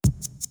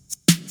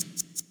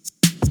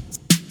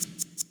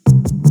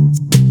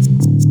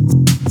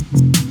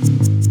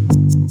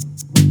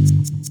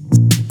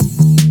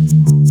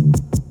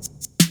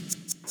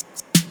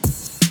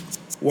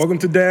Welcome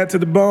to Dad to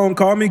the Bone.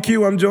 Call me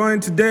Q. I'm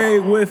joined today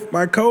with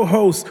my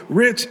co-hosts,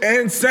 Rich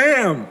and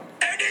Sam.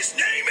 And his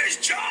name is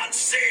John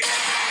C.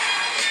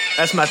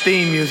 That's my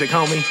theme music,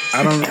 homie.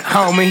 I don't...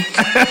 Homie.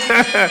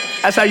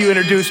 That's how you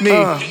introduce me.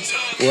 All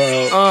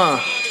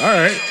right.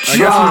 I guess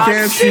we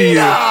can't see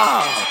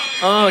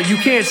you. You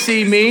can't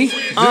see me?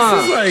 This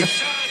is like...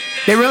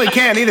 They really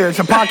can't either. It's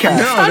a podcast.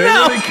 No, they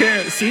really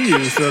can't see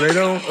you, so they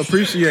don't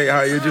appreciate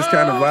how you're just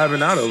kind of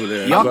vibing out over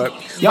there. Y'all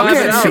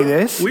can't see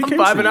this. We I'm can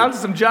vibing see out it. to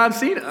some John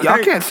Cena.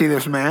 Y'all can't see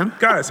this, man.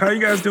 Guys, how you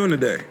guys doing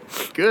today?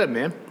 Good,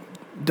 man.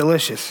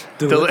 Delicious.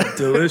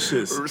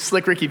 Delicious.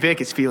 Slick Ricky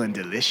Vic is feeling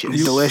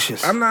delicious.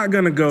 Delicious. I'm not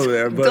going to go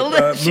there, but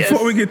Delicious.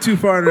 before we get too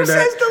far into Who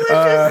says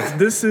delicious?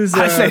 this is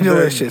I say the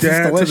delicious. It's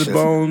Dad to delicious. the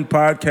Bone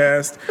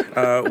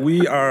podcast.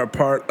 We are a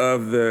part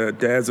of the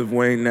Dads of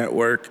Wayne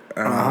network,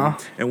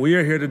 and we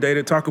are here today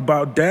to talk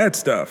about dad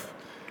stuff.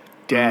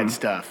 Dad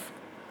stuff.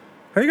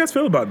 How you guys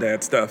feel about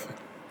dad stuff?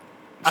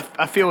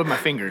 I feel with my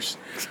fingers.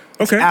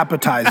 Okay.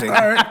 Appetizing.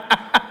 All right.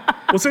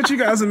 Well, since you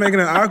guys are making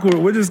it awkward,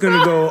 we're just going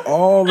to go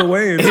all the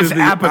way into It's the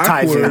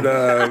appetizing.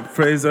 awkward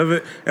phrase of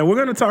it. And we're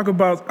going to talk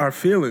about our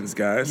feelings,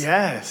 guys.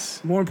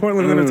 Yes. More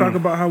importantly, we're going to talk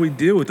about how we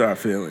deal with our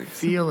feelings.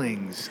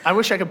 Feelings. I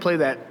wish I could play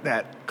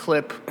that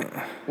clip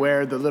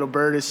where the little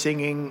bird is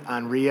singing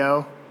on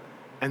Rio,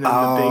 and then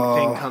the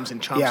big thing comes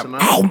and chomps him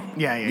up.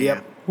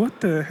 Yeah.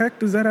 What the heck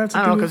does that have to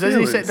I do don't know, with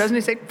because feelings? doesn't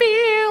he say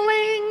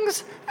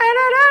feelings?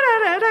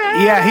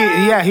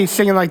 Yeah, he's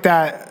singing like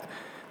that.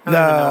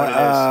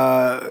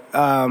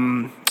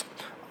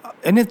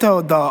 Isn't it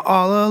the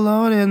All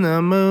Alone in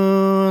the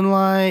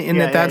Moonlight?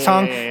 Isn't it that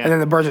song? Yeah. And then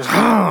the bird just,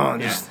 I don't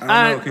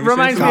know. Can you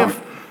Reminds say me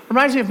something?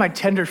 reminds me of my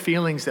tender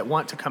feelings that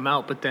want to come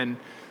out, but then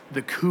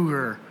the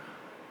cougar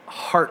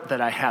heart that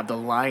I have, the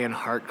lion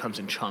heart, comes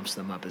and chomps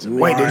them up. As a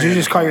Wait, did you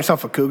just call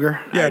yourself a cougar?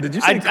 Yeah, did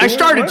you say I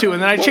started what? to,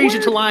 and then I What changed it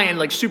word? to lion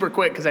like super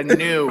quick because I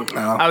knew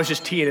I was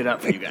just teeing it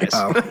up for you guys.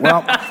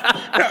 Well,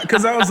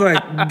 Because I was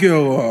like,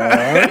 go on.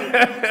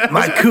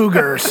 my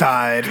cougar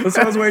side. That's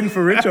why I was waiting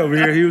for Rich over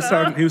here. He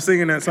was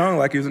singing that song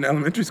like he was in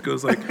elementary school.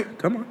 It's like,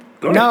 come on.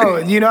 Go No,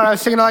 ahead. you know what I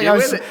was singing like? Get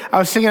with it. I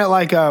was singing it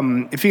like,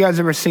 if you guys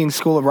ever seen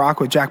School of Rock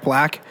with Jack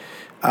Black,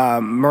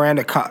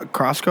 Miranda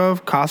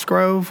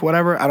Cosgrove,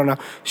 whatever, I don't know.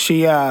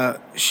 She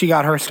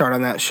got her start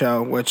on that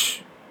show,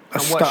 which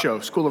On what show?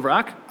 School of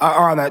Rock?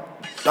 or on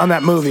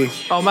that movie.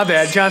 Oh, my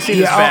bad. John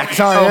Cena's back.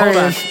 Sorry, hold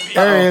there on. he is.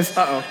 There he is.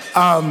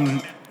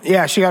 Uh-oh.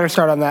 Yeah, she got her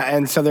start on that,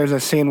 and so there's a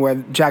scene where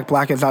Jack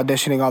Black is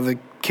auditioning all the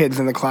kids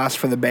in the class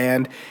for the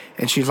band,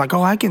 and she's like,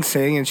 "Oh, I can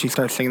sing," and she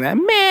starts singing that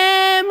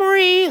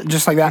memory,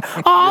 just like that,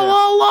 all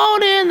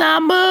alone in the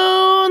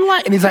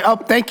moonlight, and he's like, "Oh,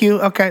 thank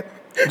you, okay,"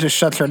 just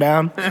shuts her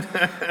down.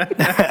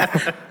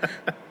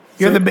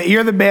 You're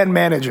the band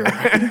manager.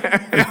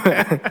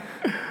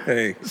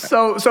 Hey.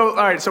 So all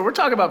right. So we're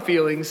talking about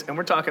feelings, and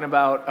we're talking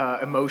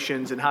about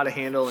emotions and how to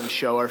handle and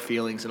show our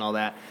feelings and all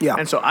that. Yeah.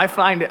 And so I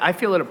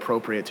feel it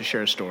appropriate to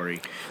share a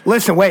story.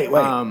 Listen, wait.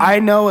 I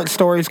know what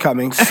story's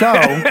coming, so.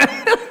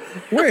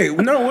 Wait,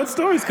 no, what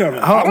story's coming?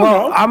 Tell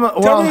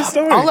Tell me a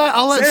story.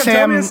 I'll let Sam.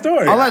 Tell me a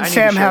story. I'll I let need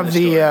Sam to share have this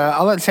the. story.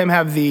 I'll let Sam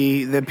have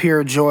the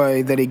pure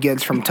joy that he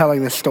gets from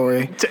telling this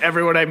story, To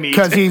everyone I meet.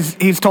 because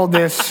he's told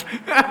this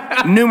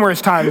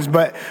numerous times.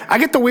 But I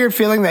get the weird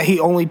feeling that he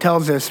only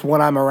tells this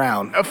when I'm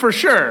around. For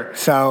sure.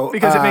 So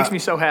Because it makes me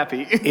so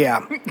happy.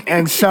 Yeah,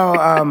 and so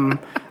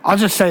I'll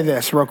just say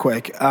this real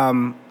quick.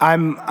 I'm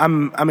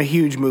a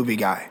huge movie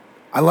guy.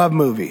 I love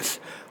movies.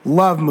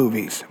 Love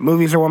movies.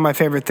 Movies are one of my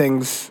favorite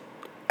things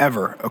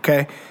ever.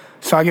 Okay,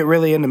 so I get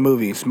really into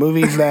movies.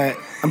 Movies that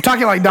I'm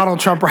talking like Donald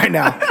Trump right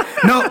now.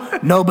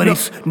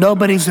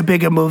 Nobody's a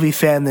bigger movie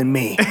fan than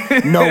me.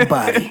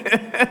 Nobody.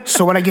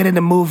 So when I get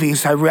into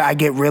movies, I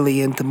get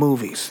really into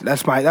movies.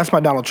 That's my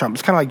Donald Trump.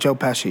 It's kind of like Joe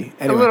Pesci.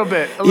 Anyway. A little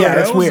bit. Yeah, That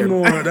it's was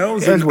weird. that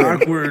was It was an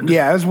weird. awkward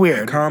Yeah, it was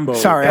weird. combo.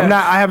 Sorry, Yeah.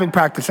 I haven't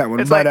practiced that one.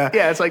 It's but like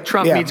it's like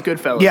Trump meets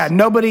Goodfellas. Yeah,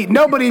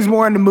 nobody's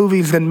more into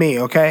movies than me.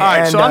 Okay. All right.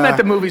 And, So I'm at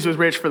the movies with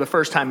Rich for the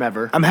first time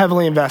ever. I'm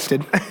heavily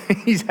invested.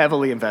 He's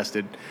heavily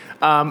invested.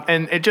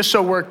 And it just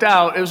so worked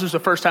out. This was the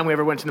first time we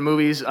ever went to the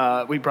movies.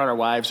 We brought our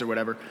wives or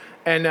whatever.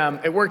 And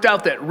it worked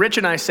out that Rich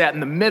and I sat in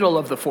the middle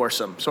of the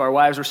foursome. So our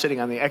wives were sitting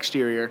on the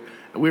exterior,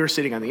 and we were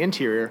sitting on the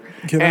interior.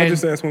 Can I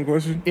just ask one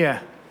question? Yeah.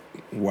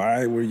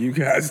 Why were you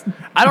guys?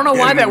 I don't know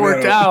why in the that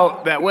worked middle?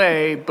 out that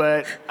way,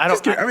 but I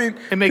don't. I mean,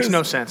 it makes 'cause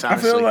no sense,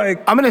 honestly. I feel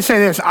like I'm gonna say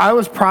this.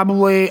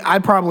 I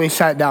probably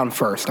sat down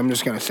first. I'm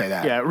just gonna say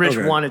that. Yeah, Rich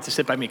Okay. wanted to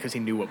sit by me because he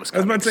knew what was I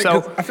was coming. about to say,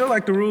 'cause I feel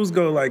like the rules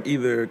go like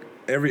either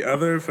every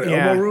other for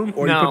elbow room,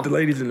 or you put the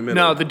ladies in the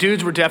middle. No, the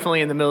dudes were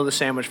definitely in the middle of the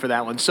sandwich for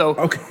that one. So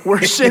Okay.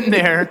 we're sitting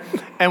there,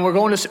 and we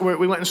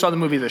went and saw the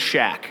movie The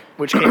Shack,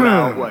 which came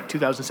out,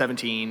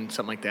 2017,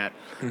 something like that.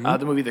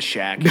 The movie The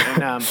Shack.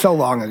 And, So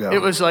long ago.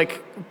 it was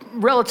like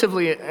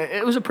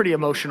it was a pretty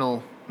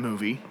emotional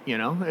movie, you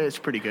know? It's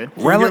pretty good.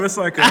 Can you give us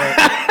like a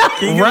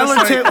can you give us,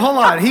 Relative. like- Hold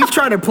on. He's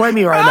trying to play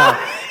me right now.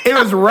 It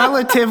was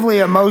relatively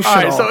emotional.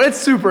 All right, so it's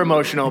super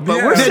emotional, but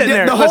we're The, sitting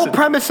there. the whole listen.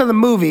 premise of the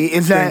movie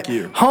is that Thank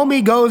you.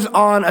 homie goes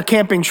on a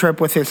camping trip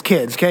with his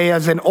kids. Okay, he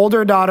has an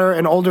older daughter,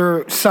 an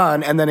older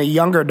son, and then a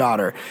younger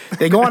daughter.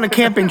 They go on a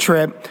camping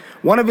trip.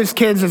 One of his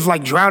kids is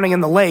like drowning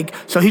in the lake,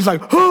 so he's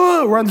like,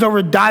 runs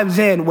over, dives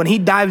in. When he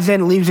dives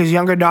in, leaves his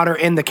younger daughter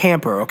in the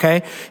camper,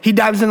 okay? He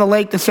dives in the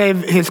lake to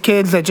save his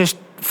kids that just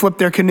flipped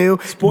their canoe.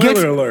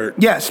 Spoiler alert.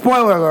 Yeah,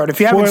 spoiler alert. If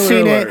you haven't Spoiler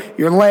seen alert. it,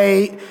 you're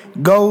late.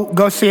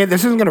 Go see it.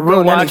 This isn't going to Go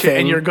ruin watch anything. it,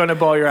 and you're gonna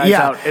bawl your eyes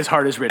out as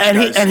hard as Rich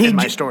does in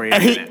my story.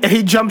 And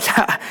he jumps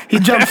out. He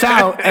jumps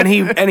out, and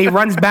he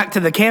runs back to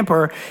the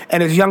camper,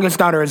 and his youngest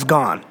daughter is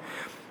gone.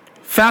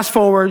 Fast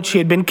forward, she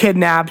had been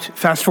kidnapped.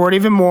 Fast forward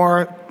even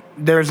more.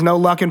 There's no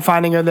luck in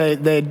finding her.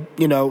 They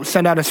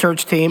send out a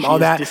search team. All is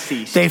that.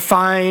 deceased. They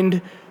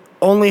find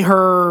only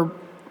her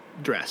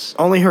dress.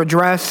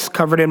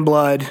 covered in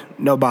blood,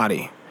 no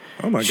body.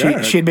 Oh my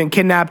God. She had been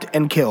kidnapped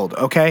and killed.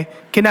 Okay,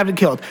 kidnapped and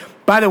killed.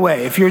 By the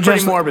way, if you're Pretty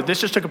just morbid.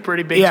 This just took a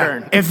pretty big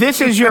turn. if this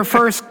is your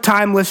first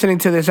time listening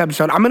to this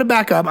episode, I'm going to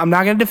back up. I'm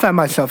not going to defend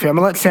myself here. I'm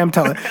going to let Sam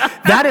tell it.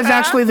 That is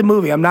actually the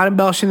movie. I'm not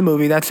embellishing the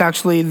movie. That's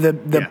actually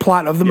the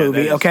plot of the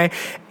movie. Okay,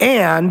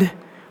 and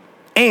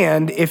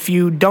if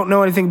you don't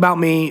know anything about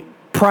me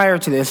prior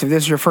to this, if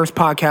this is your first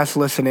podcast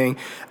listening,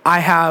 I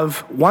have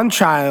one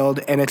child,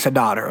 and it's a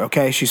daughter,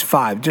 okay? She's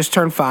 5, just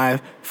turned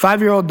 5,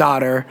 5-year-old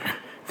daughter.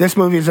 This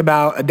movie is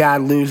about a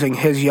dad losing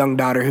his young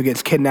daughter who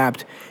gets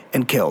kidnapped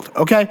and killed,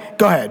 okay?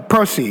 Go ahead,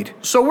 proceed.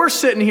 So we're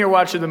sitting here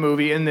watching the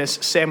movie in this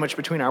sandwich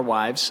between our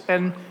wives,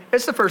 and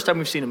it's the first time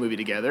we've seen a movie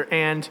together,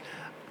 and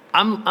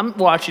I'm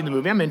watching the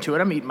movie. I'm into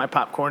it. I'm eating my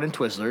popcorn and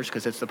Twizzlers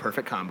because it's the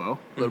perfect combo.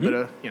 A little bit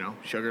of,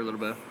 sugar, a little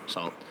bit of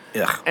salt.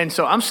 Yeah. And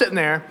so I'm sitting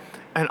there,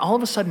 and all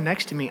of a sudden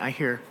next to me, I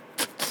hear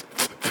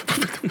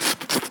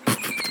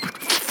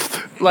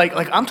like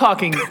I'm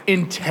talking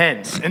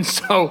intense. And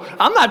so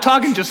I'm not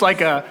talking just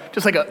like a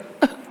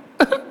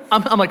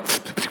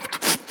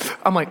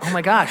I'm like, oh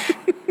my gosh,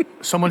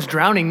 someone's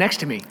drowning next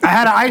to me. I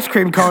had an ice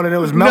cream cone and it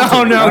was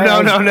melting.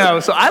 No.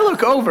 So I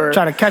look over.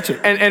 Trying to catch it.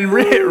 And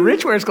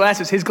Rich wears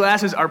glasses. His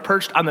glasses are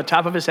perched on the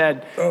top of his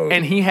head. Oh.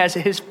 And he has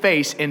his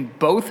face in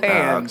both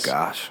hands. Oh,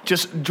 gosh.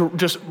 Just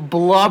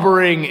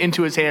blubbering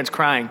into his hands,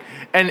 crying.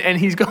 And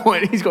he's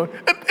going.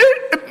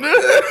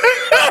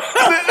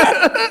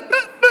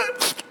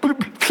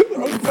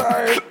 I'm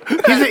sorry.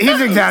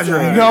 He's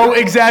exaggerating. No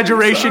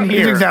exaggeration here.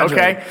 He's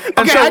exaggerating.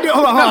 Okay. Okay,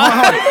 hold on.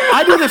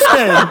 I do this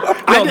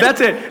thing.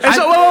 That's it. And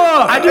so,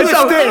 I do this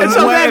thing And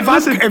so where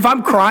then, if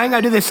I'm crying,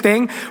 I do this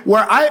thing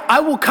where I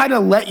will kind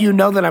of let you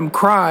know that I'm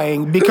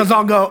crying because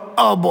I'll go,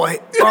 oh boy,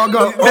 or I'll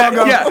go,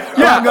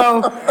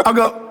 I'll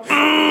go.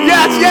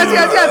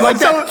 Yes. Like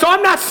that. So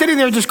I'm not sitting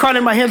there just crying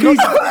in my hands. Going,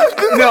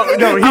 No,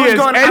 he is.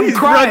 And he's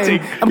crying.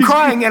 grunting. I'm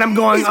crying and I'm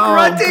going, He's oh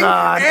grunting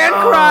God. and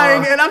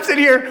crying, and I'm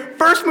sitting here,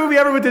 first movie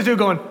ever with this dude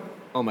going,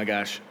 oh my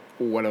gosh,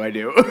 what do I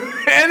do?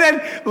 And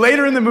then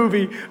later in the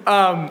movie,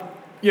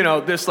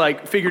 this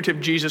like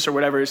figurative Jesus or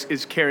whatever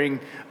is carrying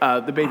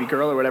the baby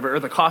girl or whatever, or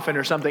the coffin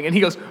or something, and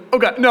he goes, oh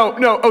God, no,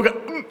 oh God,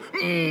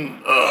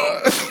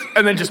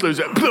 and then just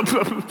loses it.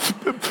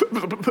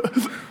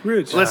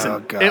 Rich. Listen, Oh,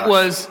 gosh. it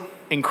was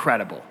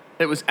incredible.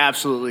 It was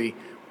absolutely,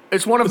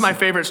 it's one of my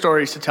favorite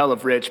stories to tell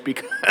of Rich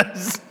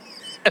because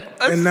it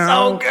was And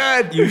now so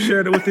good. you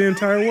shared it with the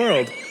entire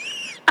world.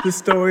 The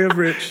story of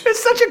Rich.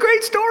 It's such a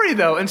great story,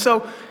 though. And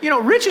so,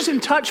 Rich is in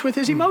touch with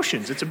his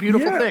emotions. It's a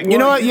beautiful Yeah, thing. You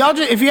know what, y'all?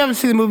 If you haven't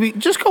seen the movie,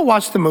 just go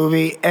watch the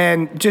movie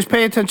and just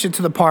pay attention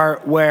to the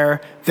part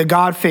where the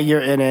God figure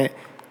in it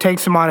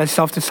takes him on his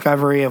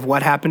self-discovery of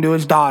what happened to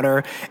his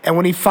daughter. And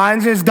when he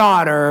finds his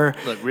daughter,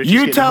 Look, Rich is you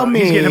getting tell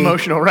me. He's getting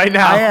emotional right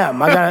now. I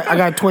am. I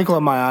got a twinkle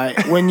in my eye.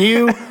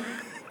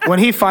 When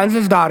he finds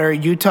his daughter,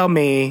 you tell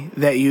me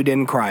that you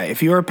didn't cry.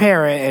 If you're a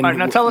parent, and All right,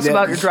 now tell us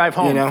about your drive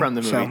home you know, from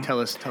the movie. so- Tell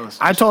us.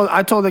 I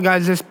told the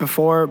guys this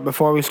before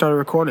we started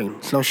recording.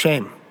 It's no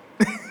shame.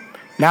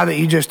 Now that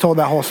you just told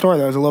that whole story,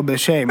 there was a little bit of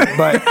shame.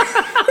 But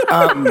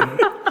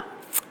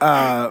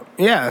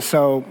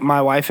so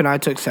my wife and I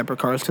took separate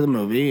cars to the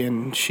movie,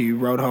 and she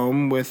rode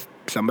home with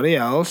somebody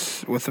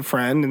else, with a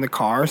friend in the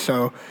car.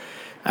 So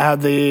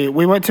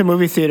we went to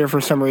movie theater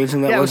for some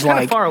reason that Yeah, it was was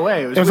kinda like far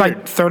away. It was like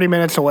weird. 30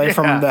 minutes away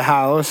from the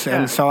house,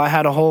 and Yeah. so I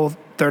had a whole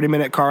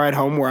 30-minute car ride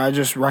home where I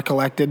just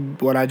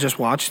recollected what I just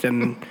watched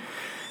and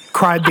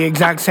cried the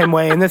exact same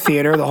way in the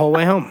theater the whole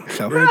way home.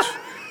 So Rich,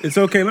 it's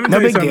okay. Let me No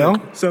tell you big something.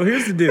 deal. So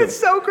here's the deal. It's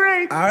so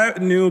great. I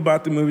knew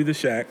about the movie The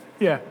Shack.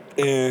 Yeah.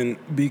 And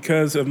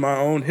because of my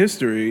own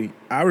history,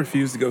 I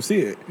refused to go see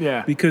it.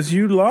 Yeah. Because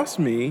you lost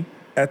me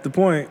at the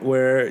point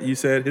where you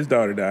said his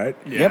daughter died.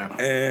 Yeah.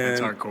 And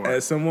That's hardcore.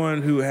 as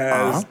someone who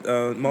has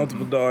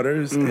multiple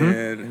daughters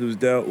and who's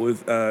dealt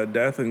with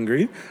death and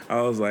grief,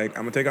 I was like,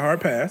 I'm gonna take a hard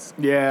pass.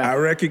 Yeah. I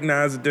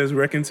recognize that there's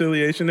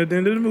reconciliation at the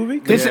end of the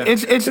movie. It's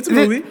a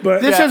movie,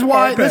 but this is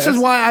why hard pass.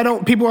 I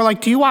don't. People are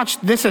like, "Do you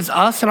watch This Is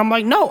Us?" And I'm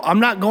like, "No,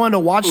 I'm not going to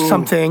watch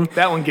something."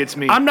 That one gets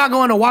me. I'm not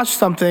going to watch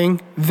something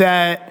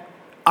that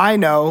I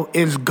know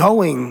is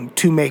going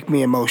to make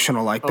me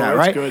emotional like that, it's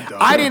right? good, though.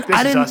 I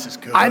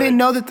didn't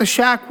know that The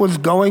Shack was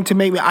going to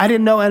make me. I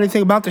didn't know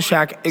anything about The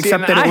Shack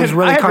except that it was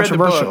really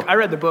controversial. I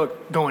read the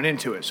book going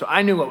into it, so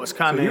I knew what was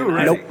coming. you were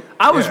ready. Nope.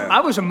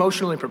 I was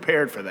emotionally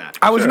prepared for that.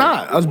 I was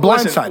not. I was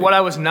blindsided. Listen, what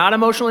I was not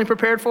emotionally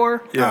prepared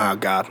for Oh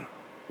God.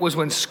 was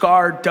when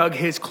Scar dug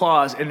his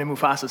claws into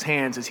Mufasa's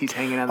hands as he's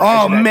hanging on the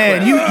edge of that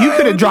man, cliff. you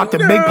could have dropped a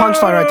big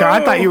punchline right there.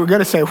 I thought you were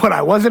gonna say what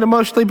I wasn't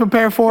emotionally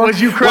prepared for.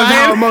 Was you Was crying?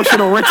 how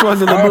emotional Rich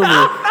was in the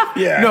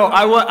movie. Yeah. No,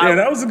 I was. Yeah,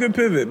 that was a good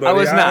pivot. Buddy. I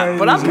was not,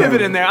 but I'm was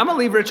pivoting there. I'm gonna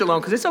leave Rich alone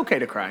because it's okay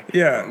to cry.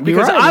 Yeah.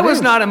 Because right, I it was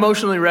is. not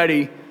emotionally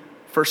ready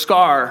for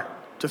Scar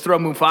to throw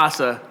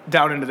Mufasa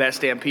down into that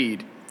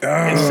stampede,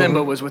 and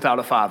Simba was without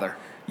a father.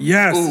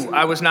 Yes. Ooh,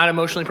 I was not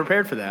emotionally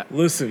prepared for that.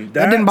 Listen,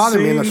 That didn't bother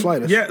me in the scene-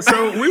 slightest. Yeah,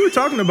 so we were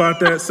talking about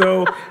that.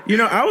 So,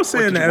 I was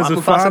saying did that you as a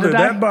want Mufasa to father,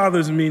 die? that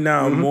bothers me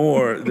now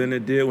more than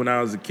it did when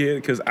I was a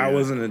kid because I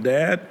wasn't a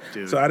dad.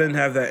 So I didn't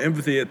have that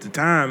empathy at the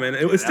time. And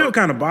it was still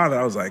kind of bothered.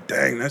 I was like,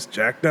 dang, that's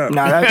jacked up.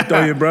 Nah, that-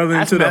 Throw your brother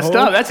That's into the messed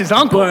hole. up. That's his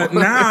uncle. But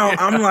now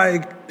I'm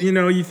like,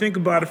 you think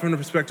about it from the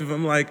perspective,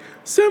 I'm like,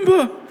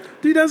 Simba,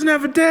 he doesn't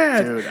have a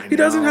dad. Dude, I he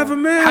doesn't know. have a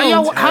man.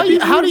 How do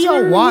He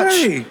y'all was watch?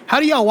 very- How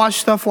do y'all watch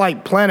stuff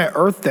like Planet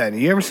Earth? Then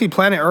you ever see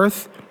Planet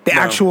Earth, the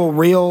actual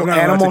real I'm not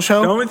animal watching-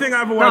 show? The only thing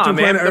I've ever watched on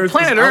man, Planet the Earth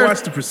Planet is I Earth-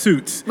 watched the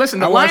Pursuits.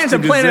 Listen, the I watched lions the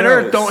of Planet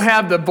Earth gazelles. don't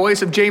have the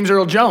voice of James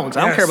Earl Jones. I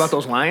don't Yes. care about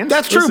those lions.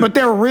 That's true, Listen. but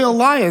they're real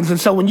lions, and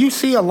so when you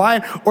see a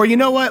lion, or you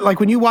know what, like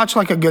when you watch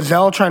like a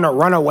gazelle trying to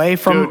run away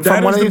from Dude,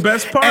 that one is of the these,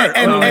 best part.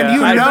 and yeah.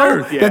 you I've know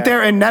heard, that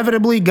they're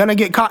inevitably gonna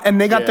get caught,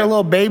 and they got their Yeah.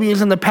 little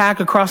babies in the pack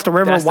across the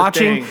river That's the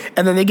watching, thing.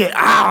 and then they get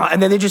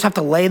and then they just have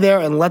to lay there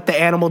and let the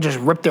animal just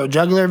rip their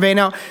jugular vein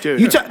out. Dude.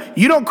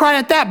 You don't cry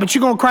at that, but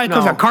you're gonna cry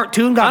because No. a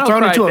cartoon I got don't thrown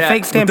cry into at a that.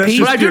 fake But that's stampede.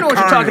 just But I do know what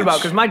you're talking about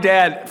carnage. because my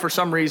dad, for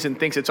some reason,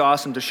 thinks it's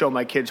awesome to show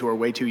my kids who are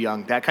way too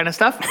young that kind of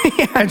stuff.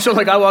 And so,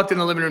 like, I walked in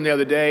the living room the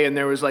other day, and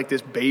there was like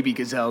this baby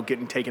gazelle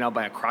getting taken out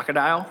by a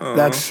crocodile.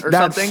 That's or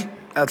that's something.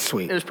 that's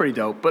sweet. It was pretty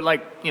dope. But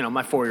like,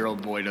 my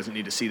 4-year-old boy doesn't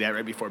need to see that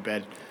right before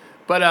bed.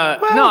 But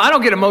no, I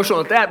don't get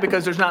emotional at that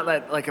because there's not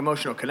that like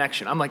emotional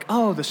connection. I'm like,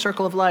 oh, the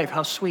circle of life,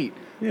 how sweet.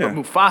 Yeah. But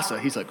Mufasa,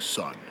 he's like,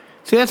 son,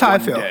 See, that's how I one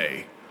feel.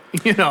 day.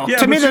 Yeah,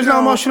 To me, but there's you no know-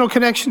 emotional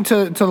connection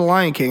to the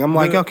Lion King. I'm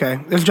like, okay,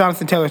 there's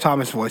Jonathan Taylor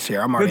Thomas voice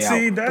here. I'm But already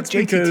see, out. that's But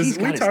JTT's because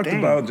got we his talked thing.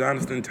 about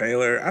Jonathan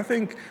Taylor. I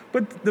think,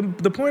 but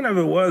the point of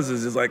it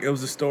is like it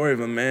was a story of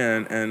a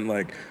man and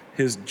like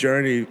his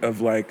journey of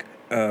like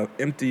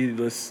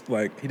emptyless.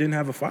 Like he didn't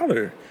have a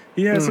father.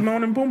 He had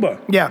Simone and Pumbaa.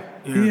 Yeah,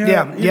 He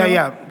had,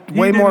 yeah. he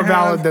Way more didn't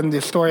valid have- than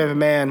the story of a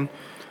man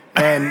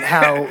and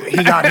how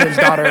he got his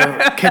daughter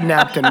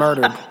kidnapped and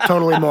murdered.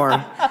 Totally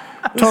more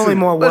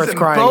worth Listen,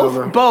 crying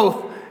over.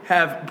 both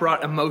have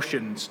brought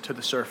emotions to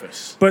the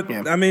surface. But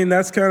Yeah. I mean,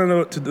 that's kind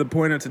of to the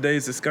point of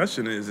today's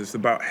discussion is it's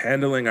about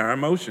handling our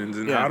emotions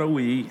and Yeah. how do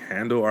we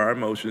handle our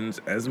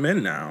emotions as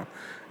men now?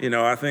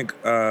 I think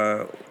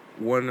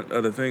one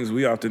of the things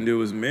we often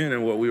do as men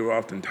and what we were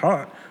often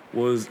taught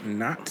was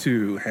not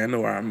to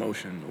handle our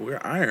emotion. We're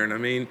iron. I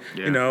mean,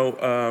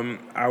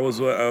 I was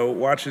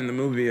watching the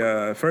movie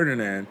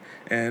Ferdinand,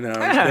 and they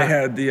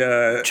had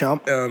the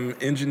Chump.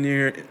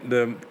 engineer,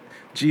 the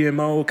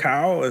GMO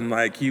cow, and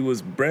like he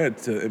was bred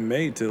to and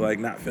made to like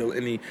not feel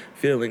any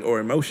feeling or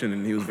emotion,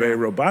 and he was very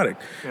robotic.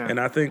 Yeah. And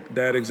I think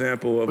that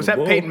example of Was a that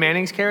bull, Peyton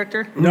Manning's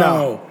character?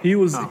 No, he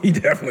was. He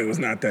definitely was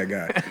not that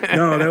guy.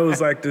 No, that was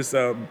like this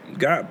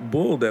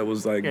bull that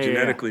was like Yeah,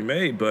 genetically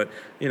made. But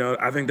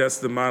I think that's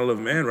the model of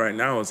man right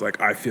now. It's like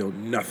I feel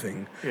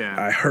nothing. Yeah.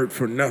 I hurt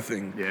for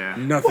nothing. Yeah.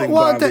 Nothing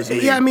Well, bothers me.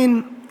 yeah, I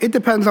mean, it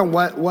depends on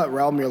what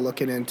realm you're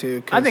looking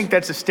into. 'cause- I think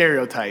that's a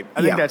stereotype. I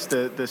Yeah. think that's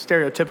the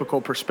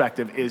stereotypical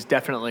perspective is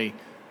definitely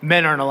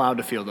men aren't allowed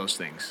to feel those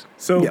things.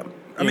 So Yeah.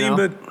 I You mean,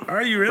 know? but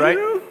are you really Right?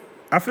 though?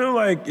 I feel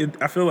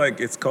like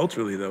it's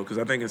culturally though, because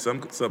I think in some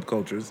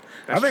subcultures,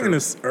 I That's think in true.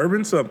 this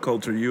urban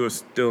subculture, you are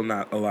still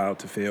not allowed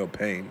to feel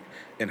pain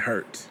and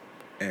hurt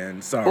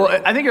and sorrow.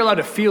 Well, I think you're allowed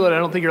to feel it. I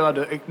don't think you're allowed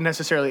to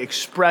necessarily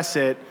express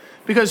it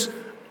because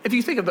if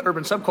you think of the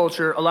urban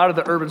subculture, a lot of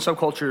the urban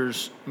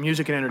subculture's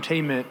music and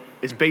entertainment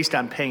is based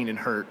on pain and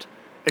hurt.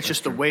 It's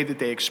just the way that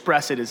they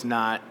express it is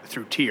not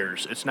through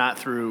tears. It's not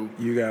through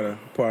You gotta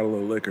pour out a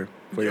little liquor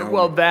for your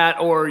well homie. that,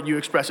 or you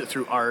express it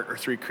through art or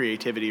through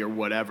creativity or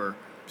whatever.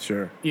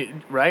 Sure.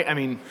 Right? I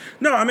mean,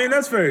 No, I mean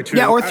that's very true.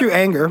 Yeah, or through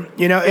anger. anger.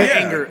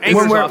 When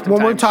Anger's we're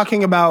oftentimes-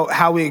 talking about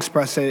how we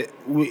express it,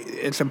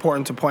 it's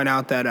important to point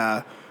out that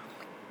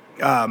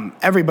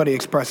everybody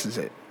expresses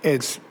it.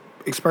 It's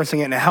expressing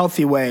it in a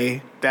healthy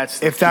way. That's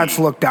the if that's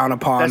key. looked down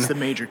upon. That's the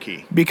major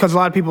key. Because a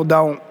lot of people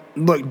don't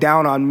look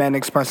down on men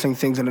expressing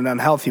things in an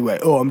unhealthy way.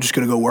 Oh, I'm just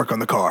gonna go work on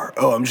the car.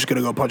 Oh, I'm just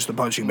gonna go punch the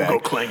punching bag. Go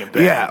clang it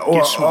back. Yeah, Get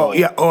or swole.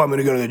 I'm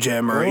gonna go to the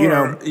gym, or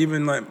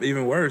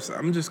even worse,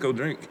 I'm just go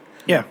drink.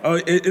 Yeah. Oh,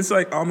 it's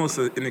like almost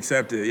an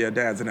accepted. Yeah,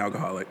 dad's an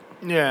alcoholic.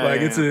 Yeah, Like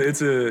yeah,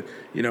 it's a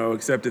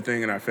accepted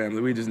thing in our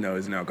family. We just know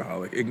he's an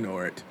alcoholic.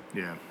 Ignore it.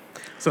 Yeah.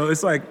 So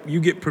it's like you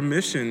get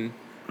permission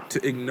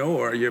to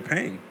ignore your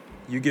pain.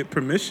 you get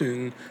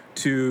permission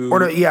to or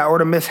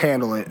to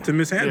mishandle it. to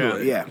mishandle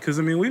it. Yeah. Because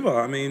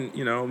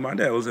my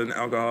dad was an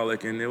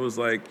alcoholic, and it was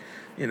like,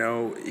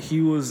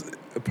 he was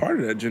a part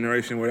of that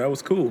generation where that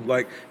was cool.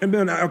 Like, him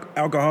being an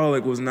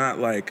alcoholic was not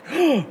like,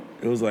 it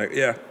was like,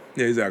 yeah,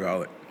 he's an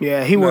alcoholic.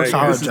 Yeah, he works Like, a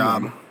hard this is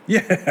job. normal.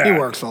 Yeah. He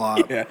works a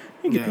lot. Yeah.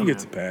 He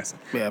gets a pass.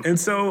 Yeah. And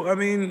so, I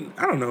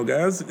don't know,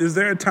 guys. Is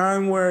there a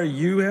time where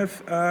you have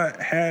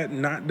had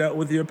not dealt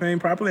with your pain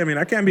properly? I mean,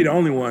 I can't be the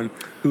only one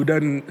who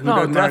doesn't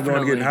mind going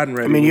and getting hot and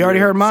ready. You already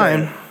heard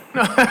mine.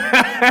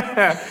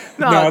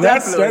 No,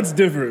 that's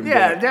different.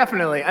 Yeah, but.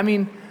 definitely. I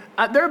mean,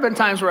 there have been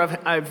times where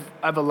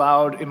I've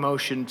allowed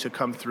emotion to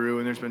come through,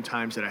 and there's been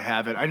times that I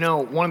haven't. I know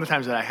one of the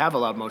times that I have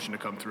allowed emotion to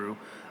come through,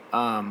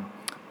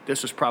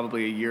 this was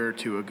probably a year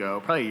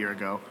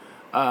ago.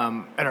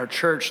 At our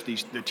church,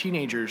 the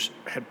teenagers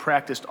had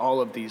practiced all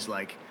of these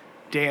like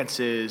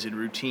dances and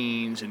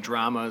routines and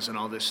dramas and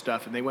all this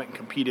stuff, and they went and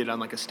competed on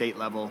like a state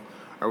level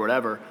or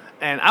whatever.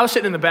 And I was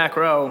sitting in the back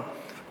row,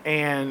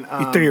 and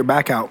you threw your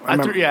back out. I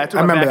threw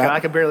my back out. I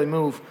could barely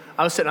move.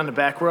 I was sitting on the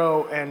back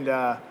row,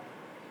 and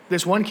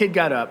this one kid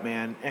got up,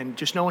 man, and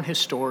just knowing his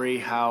story,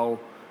 how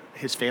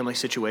his family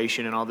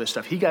situation and all this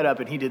stuff, he got up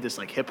and he did this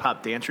like hip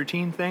hop dance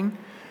routine thing,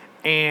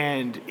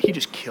 and he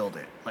just killed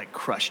it, like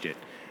crushed it.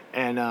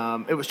 And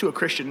it was to a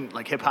Christian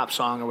like hip hop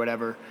song or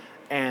whatever.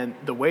 And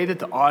the way that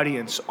the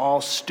audience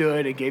all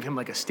stood and gave him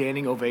like a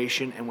standing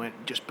ovation and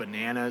went just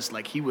bananas,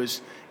 like he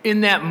was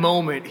in that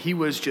moment, he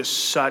was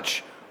just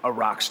such a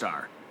rock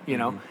star, you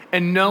know.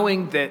 And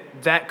knowing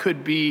that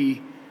could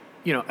be,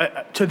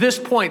 to this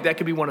point, that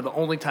could be one of the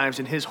only times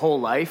in his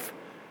whole life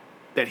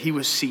that he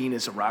was seen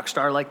as a rock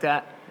star like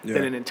that. Yeah.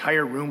 That an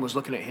entire room was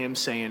looking at him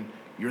saying,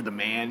 "You're the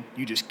man.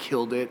 You just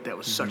killed it. That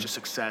was such a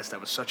success.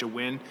 That was such a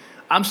win."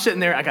 I'm sitting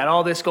there, I got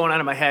all this going on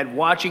in my head,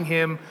 watching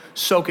him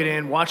soak it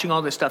in, watching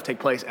all this stuff take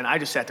place, and I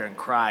just sat there and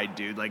cried,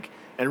 dude, like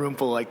in a room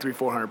full of like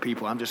 300-400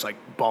 people. I'm just like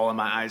bawling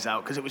my eyes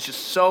out because it was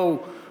just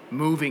so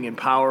moving and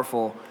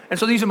powerful. And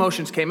so these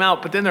emotions came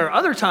out, but then there are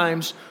other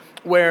times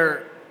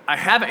where I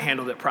haven't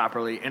handled it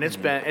properly, and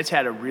it's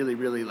had a really,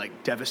 really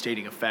like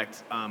devastating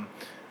effect.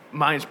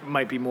 Mine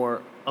might be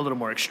a little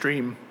more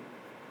extreme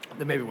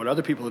than maybe what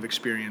other people have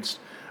experienced.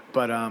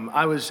 But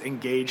I was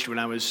engaged when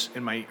I was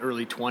in my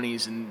early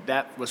 20s, and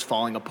that was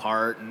falling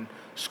apart, and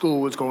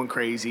school was going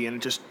crazy, and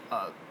just,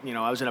 I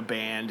was in a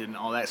band, and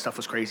all that stuff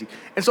was crazy.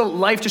 And so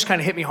life just kind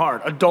of hit me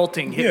hard.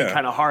 Adulting hit me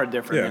kind of hard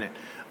there for a minute.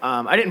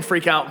 I didn't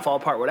freak out and fall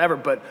apart, whatever,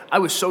 but I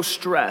was so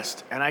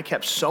stressed, and I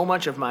kept so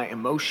much of my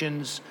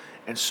emotions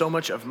and so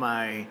much of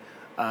my,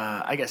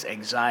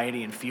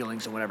 anxiety and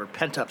feelings and whatever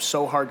pent up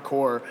so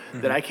hardcore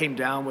that I came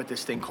down with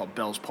this thing called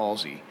Bell's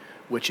palsy,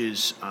 which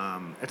is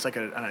it's like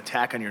an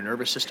attack on your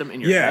nervous system in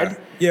your head.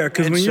 Yeah,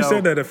 because when you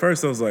said that at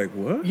first, I was like,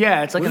 what?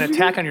 Yeah, it's like an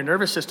attack on your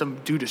nervous system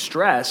due to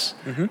stress.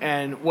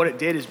 And what it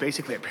did is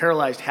basically it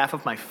paralyzed half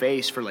of my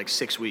face for like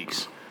 6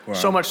 weeks. Wow.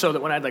 So much so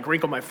that when I'd like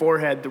wrinkle my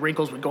forehead, the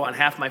wrinkles would go on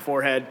half my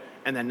forehead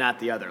and then not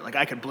the other. Like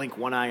I could blink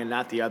one eye and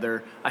not the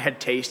other. I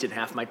had taste in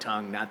half my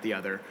tongue, not the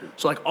other.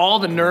 So like all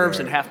the nerves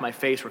in half my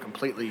face were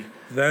completely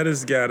That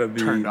has got to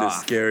be the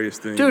off.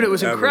 Scariest thing. Dude, it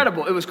was ever.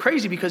 Incredible. It was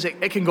crazy because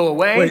it can go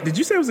away. Wait, did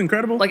you say it was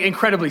incredible? Like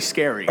incredibly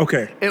scary.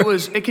 Okay.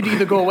 It could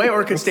either go away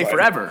or it could stay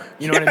forever.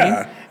 You know what I mean?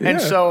 Yeah.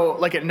 And so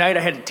like at night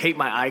I had to tape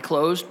my eye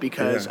closed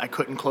because I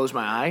couldn't close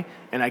my eye,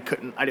 and I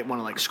didn't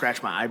want to like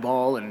scratch my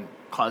eyeball and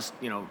cause,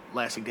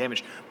 lasting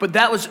damage. But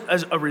that was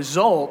as a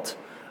result,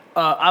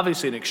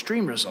 obviously an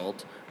extreme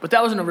result, but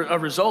that was a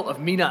result of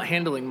me not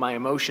handling my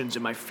emotions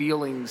and my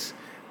feelings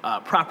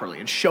properly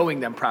and showing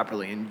them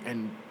properly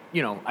and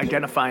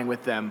identifying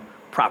with them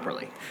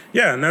properly.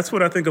 Yeah, and that's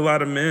what I think a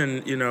lot of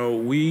men, you're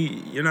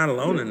not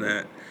alone in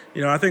that.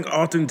 I think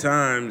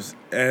oftentimes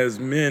as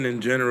men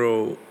in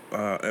general,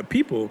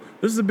 people,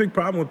 this is a big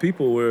problem with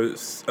people we're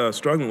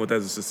struggling with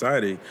as a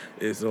society,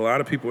 is a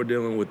lot of people are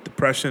dealing with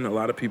depression, a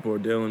lot of people are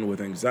dealing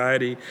with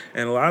anxiety,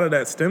 and a lot of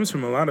that stems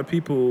from a lot of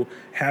people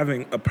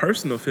having a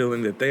personal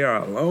feeling that they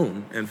are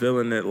alone and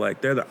feeling that like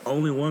they're the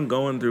only one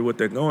going through what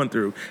they're going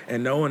through,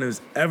 and no one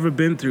has ever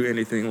been through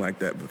anything like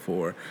that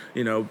before,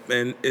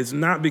 and it's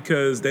not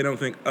because they don't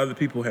think other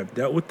people have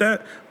dealt with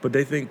that, but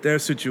they think their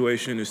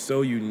situation is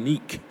so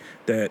unique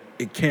that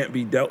it can't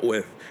be dealt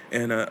with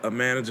in a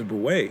manageable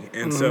way.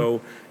 And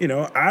so,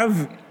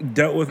 I've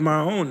dealt with my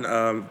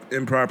own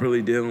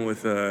improperly dealing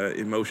with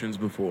emotions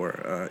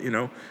before.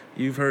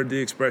 You've heard the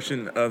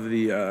expression of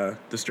the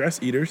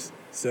stress eaters.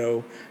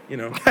 So,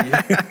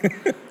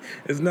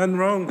 there's nothing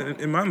wrong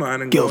in my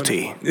mind.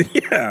 Guilty.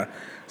 Yeah.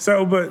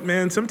 So, but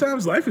man,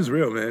 sometimes life is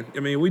real, man.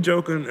 I mean, we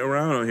joking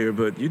around on here,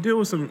 but you deal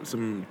with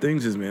some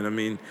things, man. I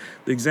mean,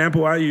 the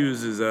example I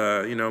use is,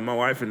 my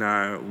wife and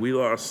I, we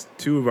lost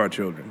 2 of our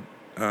children.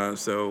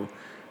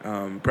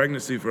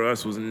 Pregnancy for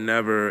us was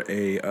never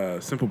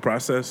a simple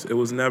process. It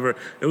was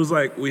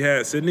like we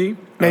had Sydney.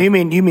 No, you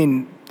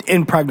mean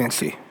in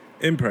pregnancy?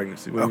 In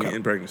pregnancy. What do you mean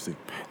in pregnancy?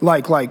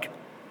 Like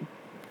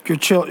your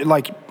children,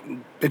 like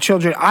the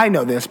children, I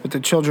know this, but the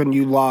children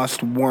you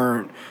lost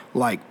weren't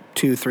like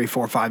 2, 3,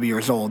 4, 5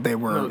 years old. They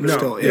were No,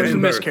 still it was a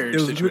in. miscarriage It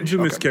was situation. two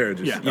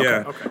miscarriages. Yeah,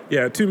 Yeah. okay.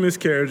 Yeah, 2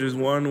 miscarriages.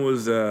 One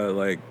was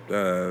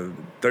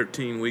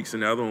 13 weeks,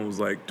 and the other one was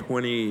like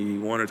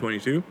 21 or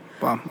 22.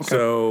 Wow, okay.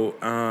 So,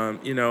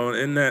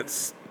 and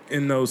that's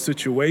in those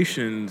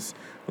situations,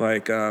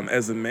 like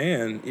as a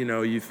man,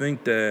 you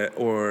think that,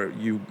 or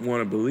you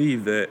want to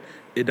believe that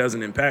it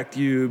doesn't impact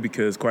you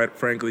because, quite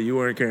frankly, you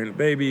weren't carrying the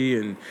baby,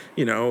 and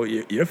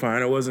you're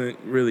fine. It wasn't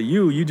really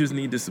you. You just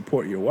need to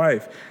support your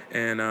wife.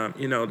 And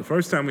the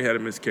first time we had a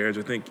miscarriage,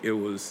 I think it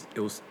was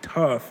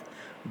tough.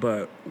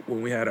 But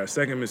when we had our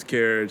second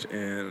miscarriage,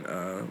 and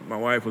my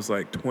wife was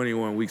like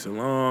 21 weeks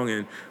along,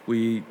 and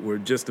we were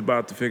just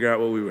about to figure out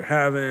what we were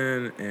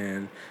having,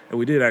 and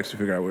we did actually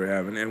figure out what we were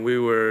having, and we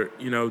were,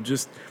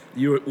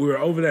 we were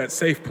over that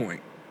safe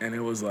point, and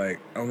it was like,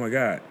 oh my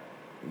God,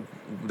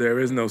 there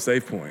is no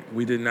safe point.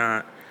 We did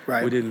not.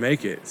 Right. We didn't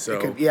make it. So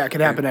It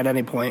could happen at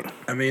any point.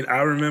 I mean,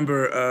 I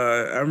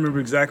remember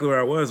exactly where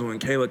I was when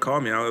Kayla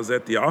called me. I was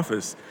at the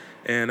office,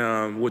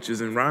 and which is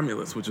in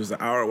Romulus, which was an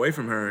hour away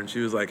from her, and she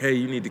was like, "Hey,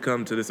 you need to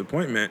come to this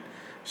appointment."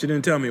 She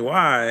didn't tell me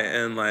why,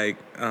 and I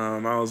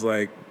was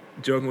like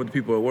joking with the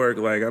people at work,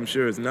 like, I'm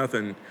sure it's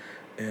nothing.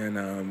 And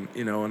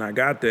when I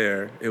got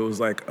there, it was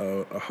like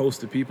a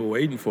host of people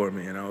waiting for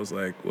me, and I was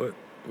like,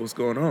 "What's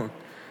going on?"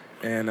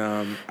 And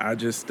I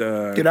just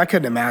Dude, I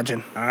couldn't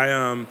imagine.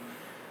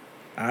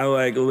 I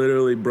like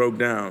literally broke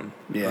down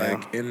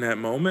Yeah. in that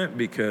moment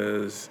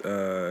because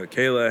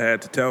Kayla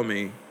had to tell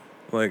me,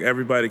 like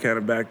everybody kind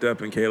of backed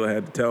up and Kayla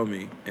had to tell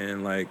me,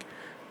 and like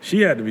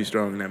she had to be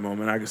strong in that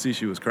moment. I could see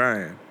she was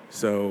crying.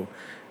 So,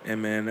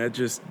 and man, that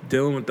just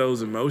dealing with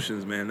those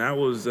emotions, man, that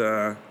was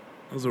a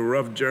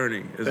rough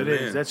journey as a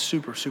man. That's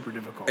super, super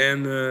difficult.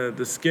 And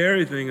the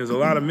scary thing is a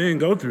lot of men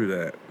go through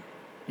that.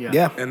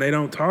 Yeah. And they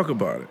don't talk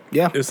about it.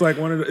 Yeah. It's like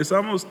it's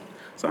almost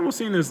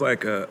seen as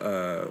like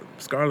a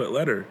scarlet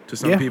letter to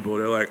some Yeah. people.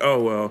 They're like,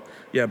 oh, well,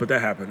 yeah, but that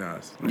happened to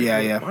us. Like, Yeah,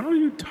 well, yeah. Why don't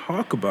you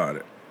talk about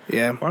it?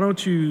 Yeah. Why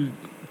don't you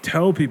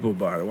tell people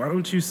about it? Why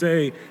don't you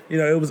say,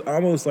 it was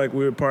almost like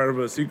we were part of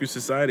a secret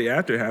society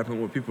after it happened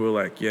where people were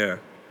like, yeah.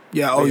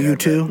 Yeah. Oh, you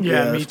too?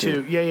 Yeah, me that's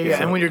too. cool.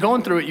 Yeah. And when you're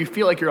going through it, you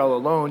feel like you're all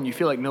alone. You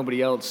feel like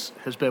nobody else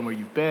has been where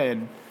you've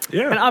been.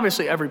 Yeah. And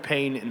obviously, every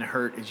pain and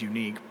hurt is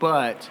unique,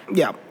 but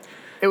Yeah.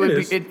 it would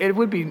is. be it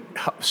would be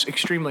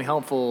extremely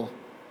helpful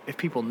if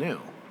people knew.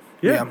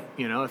 Yeah.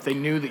 If they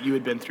knew that you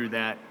had been through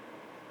that,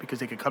 because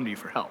they could come to you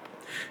for help.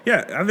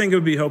 Yeah, I think it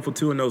would be helpful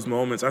too in those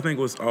moments. I think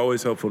what's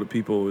always helpful to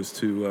people is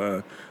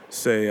to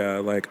say,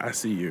 like, I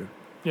see you.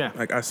 Yeah.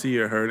 Like, I see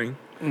you're hurting.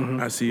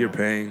 I see your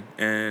pain,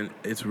 and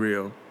it's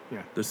real.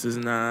 Yeah. This is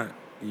not,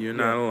 you're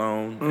not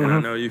alone. And I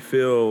know you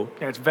feel,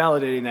 Yeah, it's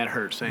validating that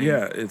hurt, saying.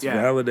 it's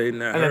validating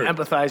that and hurt. then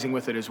empathizing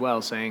with it as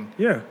well, saying,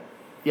 Yeah,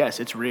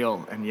 yes, it's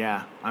real, and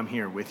yeah, I'm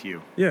here with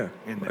you yeah.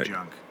 in the Like,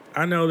 junk.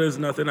 I know there's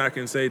nothing I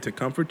can say to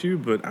comfort you,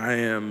 but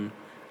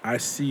I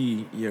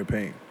see your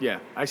pain. Yeah,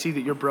 I see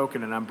that you're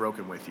broken, and I'm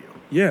broken with you.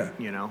 Yeah.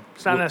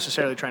 It's not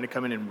necessarily trying to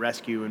come in and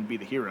rescue and be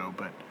the hero,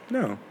 but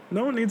No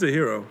one needs a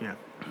hero. yeah.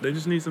 They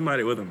just need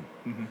somebody with them.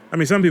 I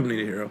mean, some people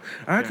need a hero.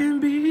 I can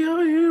be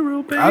your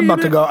hero, baby. I'm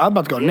about to go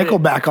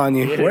Nickelback on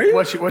you. Were you?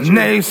 What's And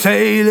they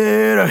say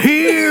that a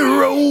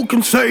hero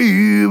can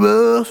save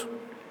us.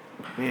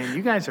 Man,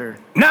 you guys are.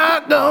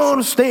 Not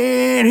gonna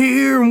stand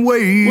here and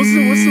wait. What's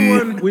the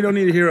one? We don't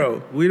need a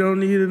hero. We don't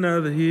need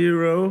another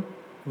hero.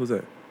 What was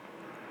that?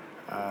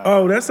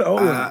 That's the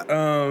old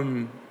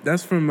one.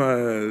 That's from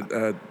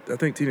I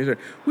think Teenager.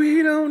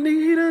 We don't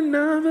need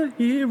another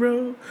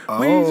hero.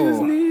 We just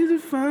Oh. need to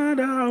find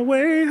our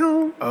way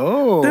home.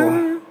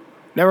 Oh,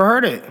 never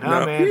heard it.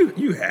 No, man.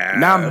 You have.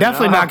 Now I'm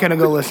definitely not gonna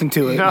go listen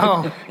to it.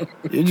 No.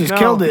 You just No.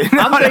 killed it.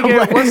 I'm No, thinking,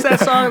 but- what's that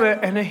song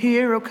that? And a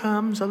hero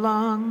comes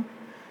along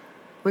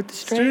with the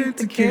strength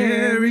to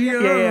carry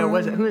on. Yeah.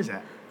 What's it? Who is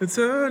that? It's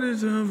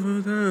hardest of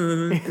all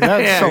time.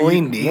 That's Yeah.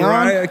 Celine Dion.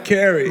 Mariah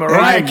Carey.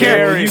 Mariah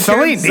Carey. You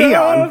Celine can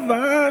Dion.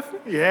 survive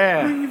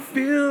Yeah. when you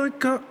feel it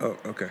come. Oh,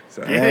 okay.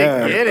 Sorry. Get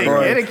it,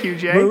 boy. get it,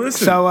 QJ. But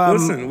listen, So,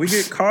 listen, we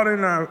get caught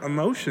in our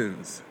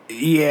emotions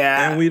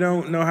Yeah. and we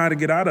don't know how to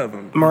get out of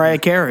them. Mariah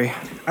Carey.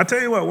 I tell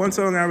you what, one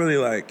song I really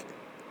like,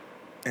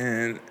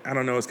 and I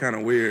don't know, it's kind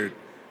of weird.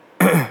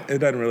 It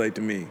doesn't relate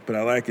to me, but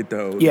I like it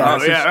though. Yeah.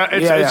 Oh, yeah.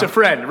 It's a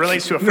friend. It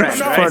relates to a friend,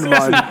 No, right? Friend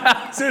of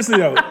mine. Seriously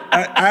though,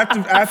 I have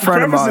to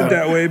Friend of preface mine. it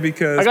that way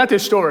because I got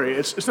this story.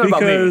 It's not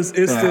about me. it's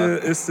Yeah.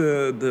 it's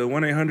the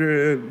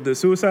 1-800 the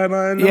suicide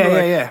line. Yeah,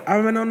 number, yeah, like,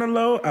 I've been on the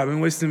low. I've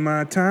been wasting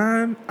my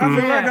time. I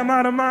feel like Yeah. I'm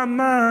out of my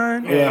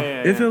mind. Yeah.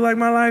 It feel like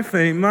my life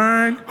ain't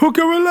mine. Who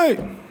can relate?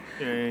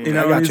 You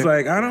know, I got he's you.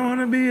 like, I don't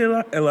want to be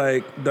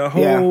like the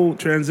whole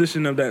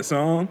transition of that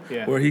song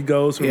Yeah. where he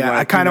goes from Yeah, like,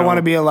 I kind of you know, want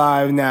to be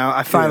alive now.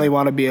 I finally Yeah.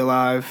 want to be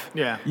alive.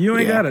 Yeah. You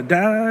ain't Yeah. gotta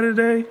die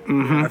today.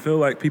 I feel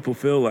like people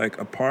feel like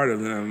a part of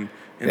them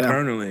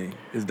internally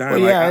is dying.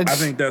 Well, Like, yeah, I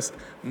it's- think that's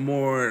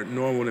more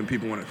normal than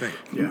people want to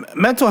think.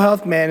 Mental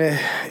health, man,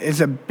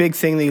 is a big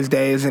thing these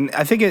days, and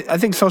I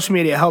think social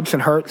media helps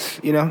and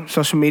hurts.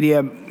 Social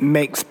media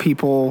makes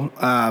people.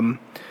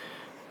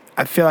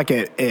 I feel like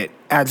it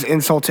adds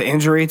insult to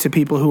injury to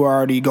people who are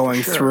already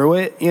going through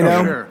it, you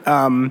know?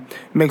 Sure.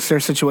 Makes their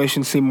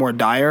situation seem more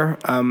dire.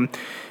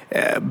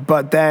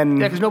 But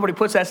then... Yeah, because nobody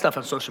puts that stuff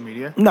on social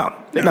media. No.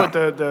 They put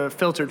the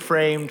filtered,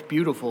 framed,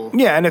 beautiful.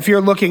 Yeah, and if you're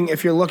looking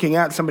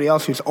at somebody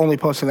else who's only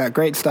posting that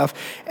great stuff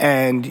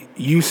and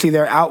you see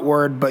their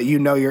outward but you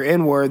know your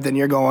inward, then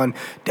you're going,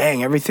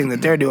 dang, everything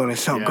that they're doing is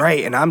so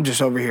great and I'm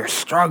just over here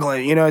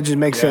struggling. You know, it just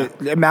makes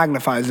it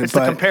magnifies it. It's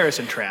the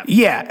comparison trap.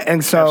 Yeah,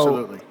 and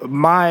so Absolutely.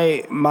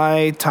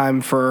 my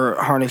time for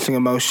harnessing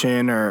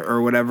emotion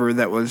or whatever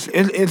that was,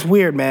 it's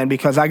weird, man,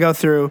 because I go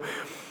through...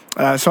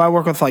 so I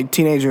work with like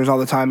teenagers all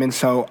the time, and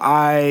so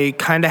I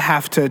kind of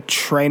have to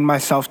train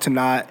myself to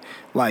not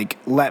like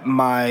let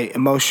my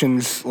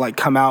emotions like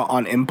come out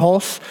on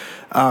impulse,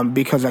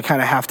 because I kind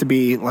of have to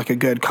be like a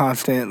good,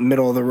 constant,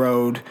 middle of the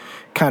road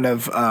kind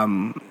of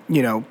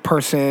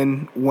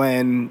person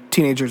when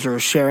teenagers are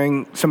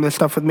sharing some of this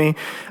stuff with me.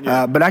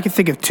 But I can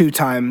think of 2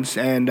 times,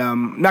 and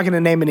I'm not going to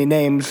name any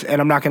names,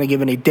 and I'm not going to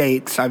give any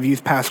dates. I've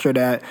youth pastored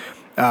at.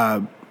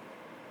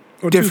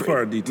 Or too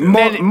far detail.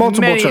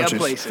 Multiple many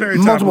churches. Very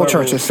Multiple top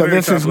level, churches. So very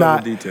this top is level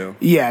not detail.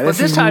 Yeah, But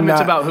this time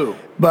it's about who?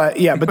 But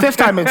this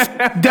time it's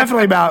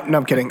definitely about. No,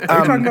 I'm kidding. Are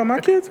you talking about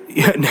my kids?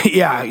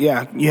 Yeah.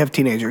 You have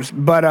teenagers,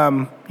 but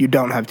you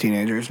don't have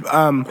teenagers.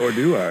 Or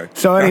do I?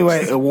 So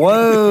anyway,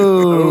 whoa.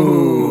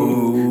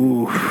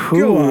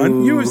 Go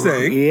on. You were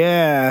saying.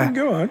 Yeah.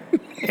 Go on.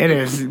 It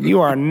is.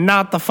 You are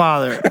not the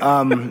father.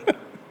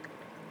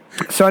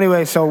 So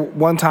anyway,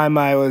 one time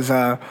I was,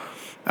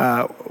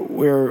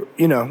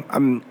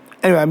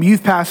 I'm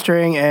youth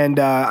pastoring, and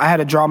I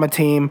had a drama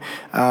team.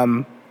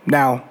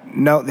 Now,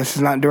 no, this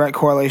is not in direct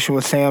correlation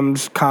with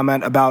Sam's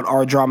comment about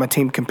our drama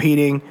team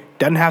competing.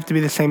 Doesn't have to be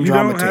the same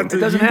drama team. It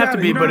doesn't have to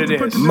be, but it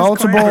is.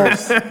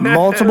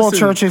 Multiple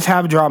churches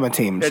have drama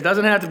teams. It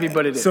doesn't have to be,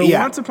 but it is. So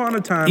once upon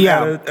a time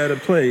at a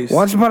place.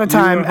 Once upon a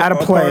time at a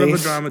place. Part of a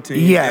drama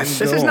team. Yes.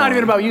 This is not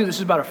even about you. This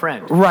is about a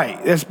friend. Right.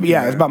 It's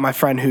about my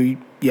friend who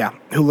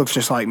looks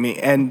just like me.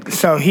 And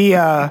so I'm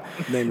youth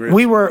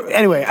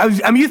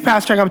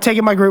pastoring. I'm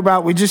taking my group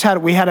out. We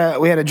had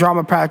a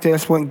drama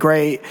practice, went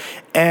great.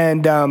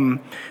 And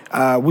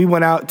we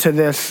went out to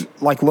this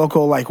like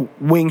local like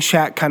wing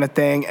shack kind of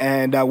thing,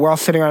 and we're all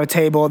sitting around a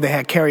table. They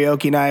had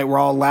karaoke night. We're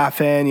all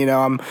laughing. You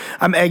know,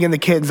 I'm egging the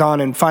kids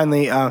on, and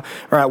finally, or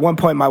at one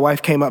point, my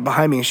wife came up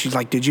behind me and she's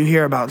like, "Did you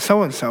hear about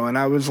so and so?" And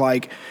I was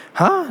like,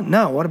 "Huh?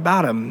 No. What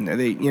about them?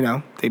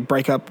 They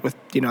break up with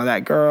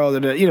that girl.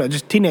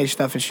 Just teenage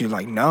stuff." And she's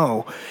like,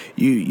 "No,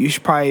 you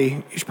should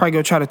probably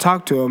go try to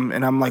talk to him."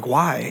 And I'm like,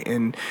 "Why?"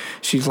 And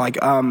she's like,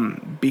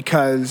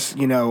 "Because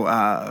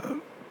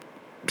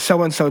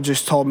so-and-so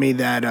just told me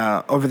that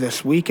over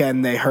this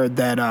weekend they heard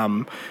that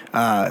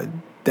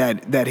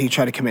that he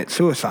tried to commit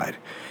suicide."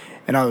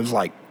 And I was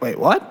like, "Wait,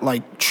 what?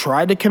 Like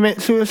tried to commit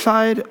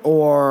suicide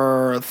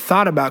or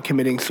thought about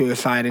committing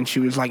suicide?" And she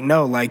was like,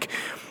 "No, like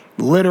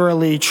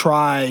literally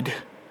tried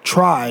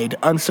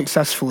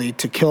unsuccessfully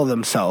to kill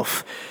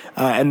themselves."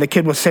 And the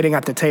kid was sitting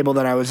at the table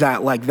that I was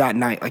at like that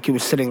night. Like he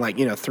was sitting like,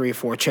 3 or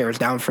 4 chairs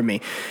down from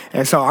me.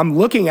 And so I'm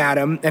looking at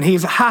him and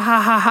he's ha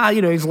ha ha ha,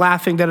 he's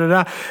laughing, da da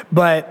da.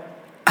 But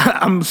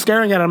I'm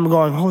staring at him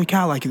going, holy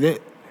cow, like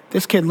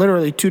this kid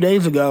literally 2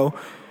 days ago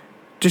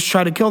just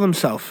tried to kill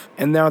themselves.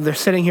 And now they're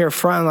sitting here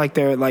front like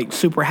they're like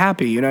super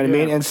happy, you know what I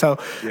mean? And so,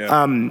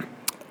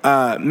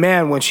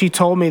 man, when she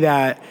told me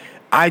that,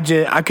 I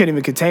couldn't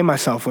even contain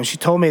myself. When she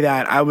told me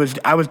that, I was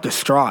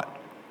distraught.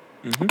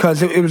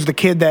 Because it was the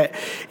kid that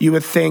you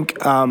would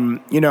think,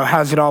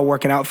 has it all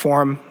working out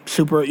for him.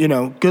 Super,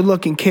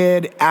 good-looking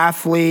kid,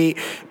 athlete,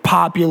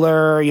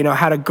 popular,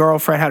 had a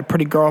girlfriend, had a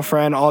pretty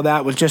girlfriend, all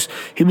that.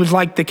 He was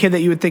like the kid that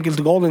you would think is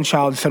the golden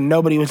child, so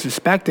nobody would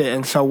suspect it.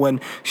 And so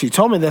when she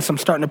told me this, I'm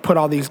starting to put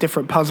all these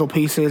different puzzle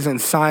pieces and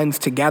signs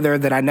together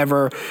that I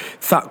never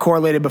thought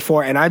correlated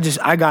before. And I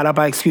got up,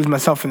 I excused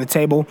myself from the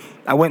table.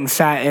 I went and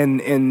sat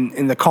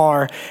in the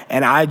car,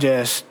 and I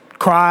just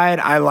cried.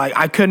 I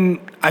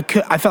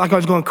felt like I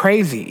was going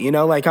crazy,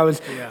 like I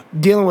was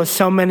dealing with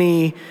so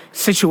many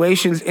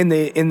situations in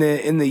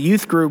the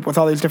youth group with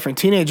all these different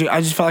teenagers.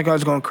 I just felt like I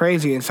was going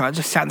crazy. And so I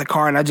just sat in the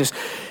car and I just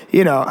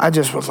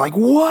was like,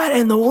 what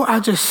in the world? I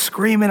was just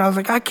screaming. I was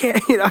like, I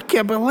can't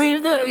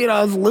believe that,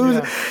 I was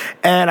losing.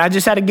 And I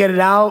just had to get it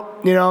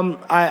out.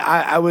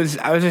 I was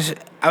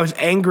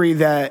angry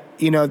that,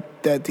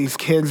 that these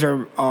kids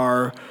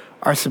are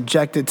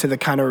subjected to the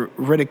kind of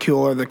ridicule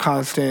or the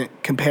constant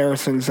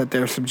comparisons that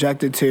they're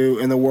subjected to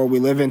in the world we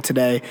live in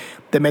today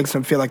that makes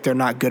them feel like they're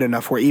not good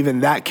enough, where even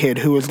that kid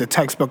who is the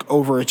textbook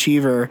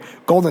overachiever,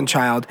 golden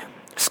child,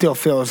 still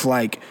feels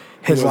like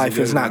his life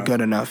is not good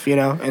enough,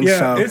 And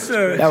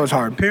so that was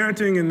hard.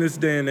 Parenting in this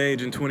day and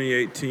age in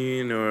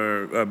 2018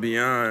 or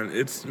beyond,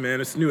 it's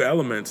new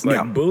elements.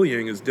 Like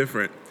bullying is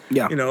different.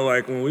 Yeah.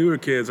 Like when we were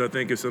kids, I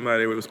think if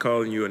somebody was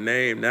calling you a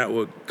name, that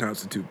would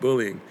constitute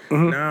bullying.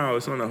 Now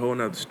it's on a whole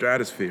nother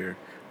stratosphere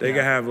They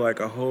can have like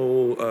a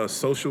whole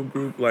social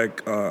group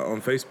like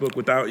on Facebook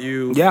without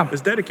you. Yeah.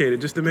 It's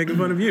dedicated just to making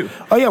fun of you.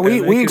 Oh yeah,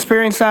 And we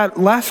experienced that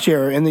last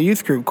year in the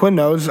youth group. Quinn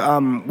knows.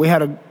 We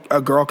had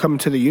a girl come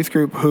to the youth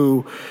group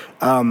who,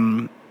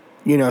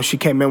 she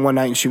came in one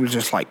night and she was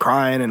just like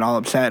crying and all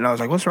upset, and I was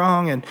like, "What's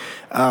wrong?"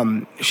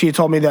 And she had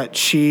told me that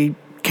she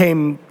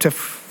came to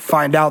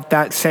find out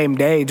that same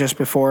day, just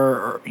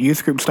before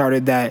youth group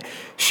started, that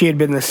she had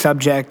been the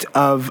subject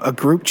of a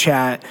group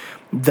chat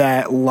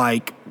that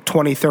like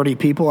 20, 30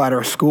 people at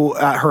her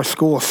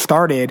school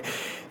started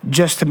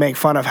just to make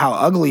fun of how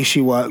ugly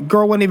she was.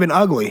 Girl wasn't even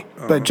ugly,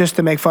 but just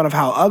to make fun of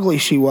how ugly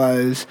she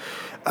was.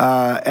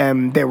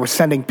 And they were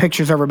sending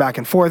pictures of her back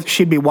and forth.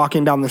 She'd be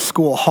walking down the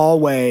school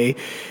hallway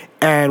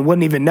and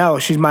wouldn't even know.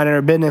 She's minding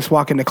her business,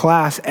 walking to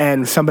class,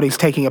 and somebody's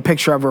taking a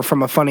picture of her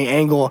from a funny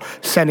angle,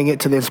 sending it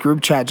to this group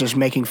chat, just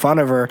making fun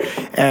of her.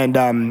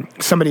 And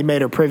somebody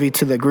made her privy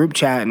to the group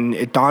chat, and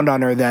it dawned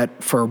on her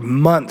that for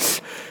months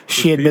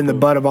she had been the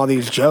butt of all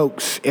these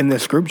jokes in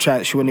this group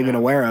chat she wasn't even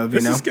aware of.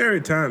 It's a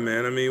scary time,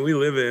 man. I mean, we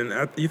live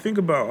in. You think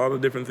about all the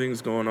different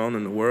things going on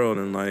in the world,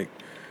 and like,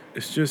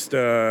 it's just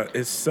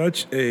it's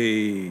such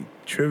a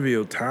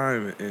trivial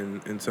time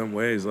in some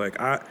ways. Like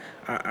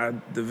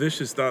the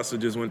vicious thoughts that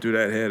just went through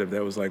that head if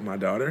that was like my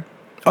daughter.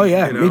 Oh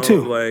yeah, me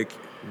too. Like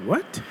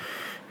what?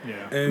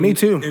 Yeah, and, me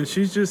too. And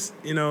she's just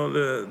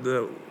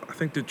the I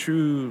think the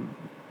true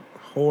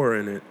horror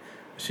in it.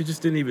 She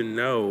just didn't even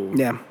know.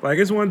 Yeah. Like,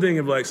 it's one thing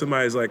if, like,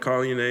 somebody's, like,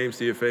 calling your names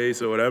to your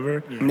face or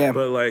whatever. Yeah.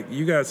 But, like,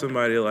 you got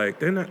somebody,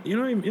 like, you're not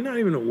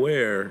even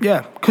aware.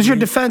 Yeah, because you're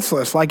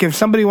defenseless. Like, if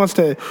somebody wants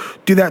to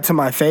do that to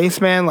my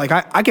face, man, like,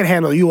 I can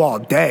handle you all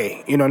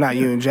day. Not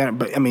you and Janet,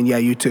 but, I mean, yeah,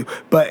 you too.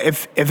 But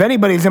if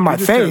anybody's in my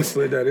face.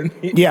 Slid that in.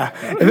 Yeah.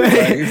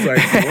 He's like,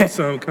 want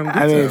some, come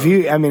get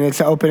some.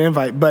 It's an open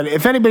invite. But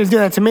if anybody's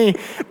doing that to me,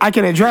 I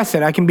can address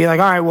it. I can be like,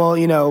 all right, well,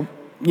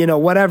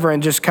 whatever,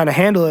 and just kind of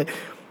handle it.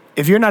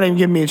 If you're not even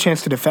giving me a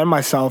chance to defend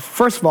myself,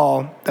 first of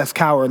all, that's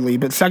cowardly.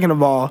 But second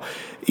of all,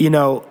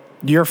 you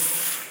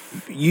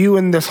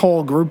and this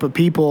whole group of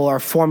people are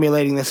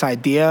formulating this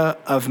idea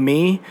of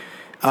me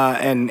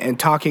and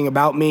talking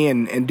about me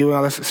and doing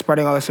all this,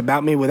 spreading all this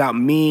about me without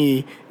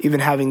me even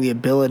having the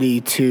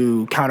ability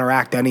to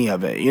counteract any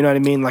of it. You know what I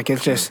mean? Like,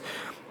 it's just,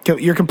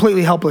 you're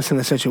completely helpless in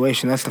the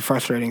situation. That's the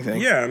frustrating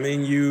thing. Yeah, I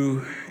mean,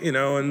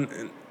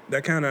 and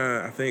that kind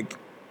of, I think,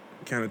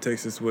 kind of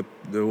takes us with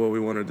what we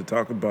wanted to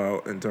talk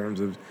about in terms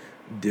of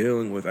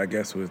dealing with, I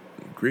guess, with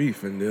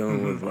grief and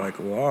dealing with like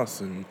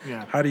loss and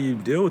how do you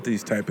deal with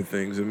these type of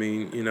things. I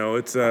mean,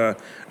 it's I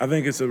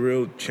think it's a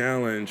real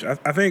challenge. I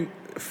think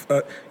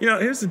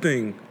here's the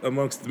thing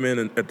amongst the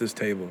men at this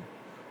table.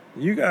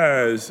 You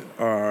guys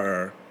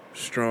are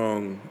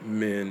strong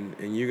men,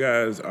 and you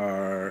guys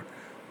are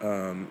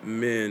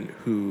men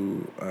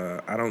who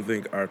I don't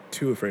think are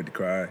too afraid to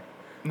cry,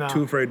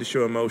 too afraid to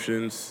show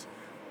emotions.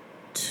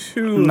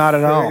 Not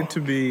at all. To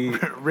be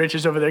Rich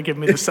is over there giving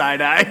me the side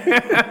eye.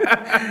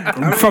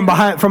 from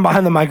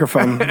behind the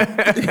microphone.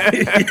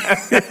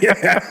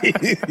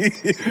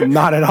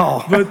 Not at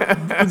all.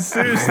 But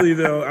seriously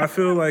though, I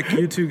feel like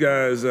you two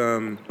guys,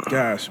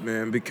 gosh,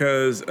 man,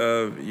 because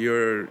of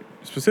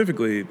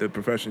specifically the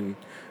profession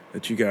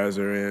that you guys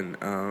are in,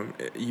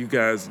 you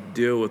guys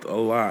deal with a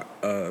lot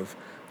of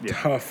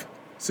tough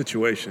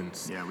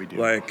situations. Yeah, we do.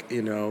 Like,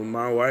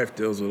 my wife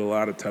deals with a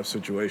lot of tough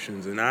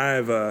situations, and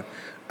I've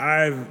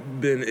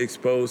been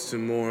exposed to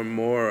more and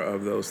more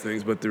of those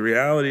things, but the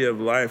reality of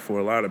life for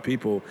a lot of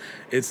people,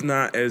 it's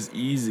not as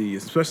easy,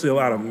 especially a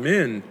lot of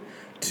men,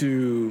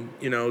 to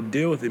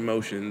deal with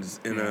emotions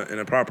in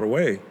a proper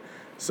way.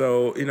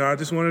 So I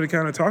just wanted to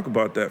kind of talk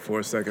about that for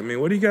a second. I mean,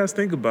 what do you guys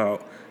think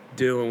about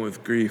dealing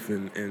with grief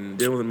and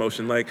dealing with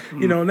emotion? Like,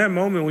 in that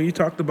moment when you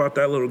talked about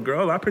that little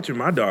girl, I pictured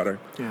my daughter.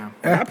 Yeah.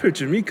 And I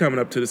pictured me coming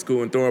up to the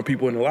school and throwing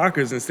people in the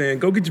lockers and saying,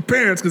 go get your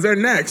parents because they're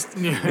next.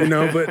 But you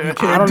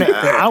can't do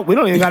that. We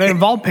don't even got to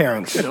involve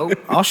parents. Nope.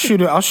 I'll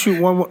shoot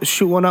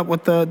one up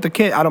with the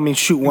kid. I don't mean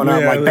shoot one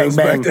up like bang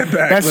bang.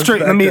 That's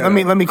straight.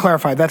 Let me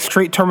clarify. That's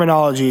straight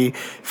terminology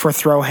for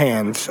throw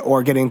hands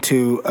or getting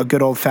to a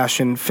good old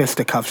fashioned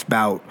fisticuffs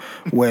bout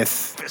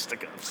with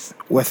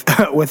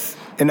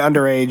an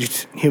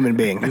underage human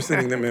being. You're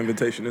sending them an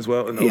invitation as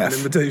well, an open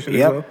invitation as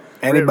well?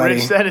 Anybody.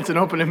 Rich said it's an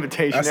open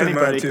invitation. I sent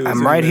mine too.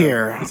 I'm right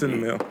here. It's in the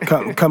mail.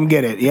 Come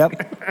get it.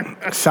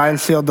 Yep. Signed,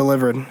 sealed,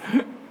 delivered.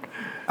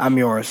 I'm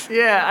yours.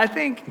 Yeah, I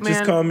think, man.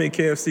 Just call me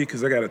KFC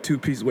because I got a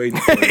 2-piece waiting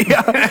for you.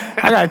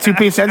 I got a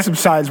 2-piece and some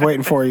sides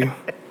waiting for you.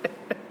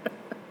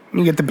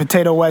 You get the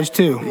potato wedge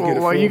too.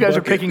 Well, you guys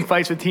are picking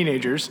fights with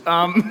teenagers.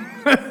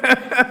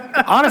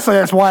 Honestly,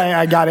 that's why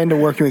I got into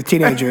working with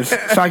teenagers,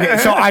 so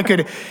I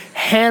could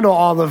handle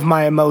all of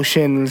my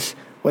emotions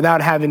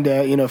without having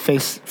to,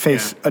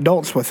 face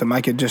adults with them. I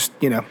could just,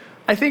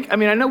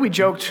 I know we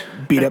joked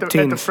beat at up the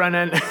teens. front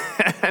end.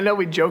 I know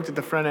we joked at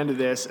the front end of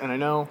this, and I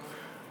know,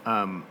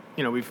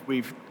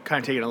 we've kind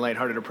of taken a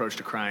lighthearted approach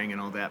to crying and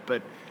all that,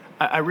 but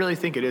I really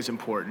think it is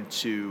important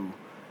to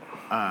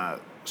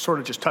sort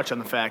of just touch on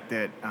the fact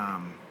that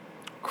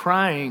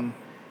crying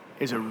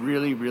is a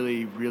really,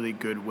 really, really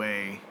good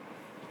way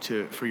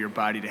for your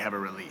body to have a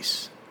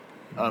release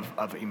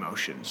of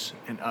emotions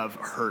and of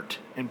hurt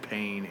and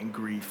pain and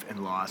grief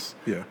and loss.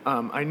 Yeah.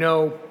 I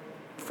know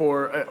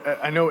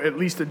at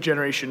least a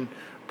generation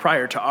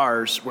prior to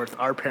ours, with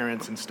our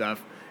parents and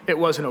stuff, it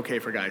wasn't okay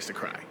for guys to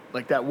cry.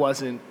 Like, that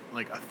wasn't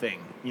like a thing.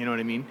 You know what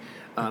I mean?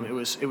 It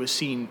was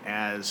seen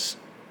as,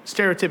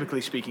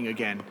 stereotypically speaking,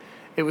 again,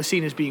 it was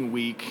seen as being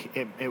weak.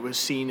 It was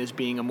seen as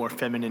being a more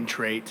feminine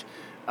trait.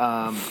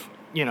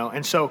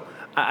 And so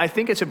I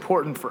think it's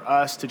important for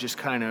us to just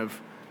kind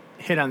of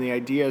hit on the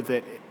idea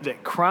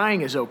that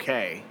crying is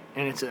okay,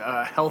 and it's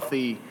a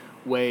healthy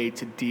way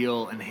to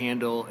deal and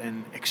handle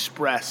and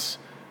express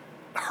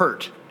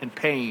hurt and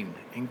pain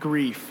and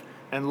grief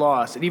and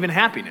loss and even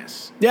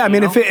happiness. Yeah, I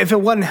mean, if it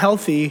wasn't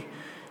healthy,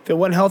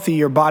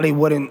 your body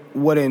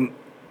wouldn't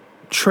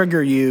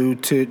trigger you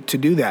to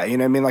do that. You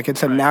know what I mean? Like,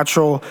 it's a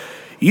natural.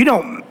 You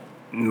don't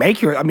make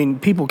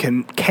people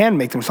can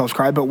make themselves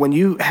cry, but when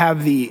you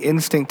have the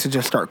instinct to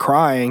just start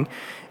crying,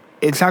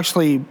 it's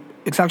actually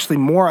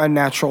more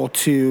unnatural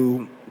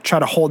to try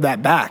to hold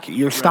that back.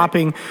 You're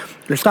stopping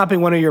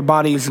one of your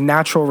body's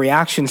natural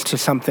reactions to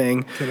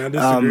something. Can I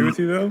disagree with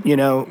you though? You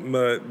know,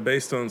 but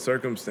based on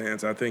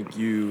circumstance, I think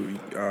you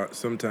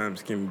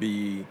sometimes can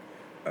be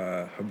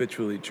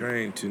habitually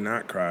trained to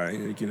not cry.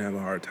 You can have a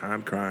hard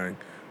time crying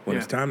when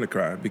it's time to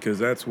cry, because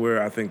that's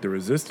where I think the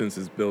resistance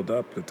is built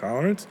up. The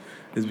tolerance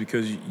is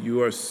because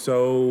you are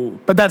so.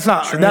 But that's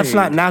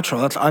not natural.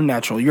 That's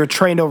unnatural. You're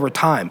trained over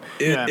time.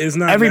 It's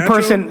not every natural?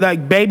 person.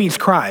 Like, babies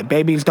cry.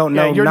 Babies don't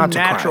know not to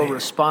cry. Your natural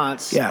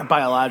response,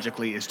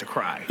 biologically, is to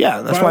cry.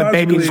 Yeah, that's why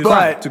babies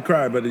cry. To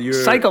cry, but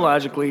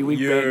psychologically, we've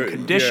been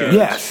conditioned.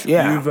 Yes,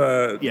 yeah. You've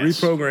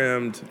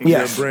reprogrammed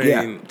your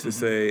brain to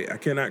say, "I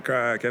cannot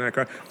cry. I cannot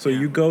cry." So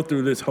you go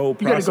through this whole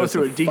process. You got to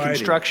go through a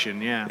deconstruction.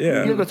 Fighting. Yeah. You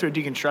got to go through a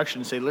deconstruction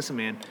and say, "Listen,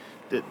 man,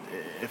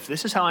 if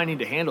this is how I need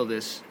to handle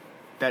this,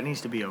 that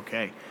needs to be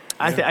okay."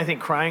 I think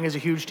crying is a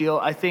huge deal.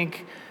 I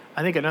think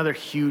another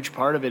huge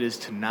part of it is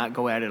to not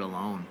go at it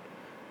alone,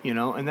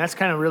 and that's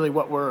kind of really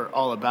what we're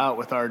all about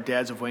with our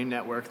Dads of Wayne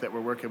network that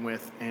we're working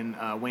with in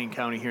Wayne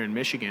County here in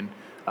Michigan.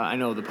 I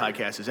know the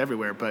podcast is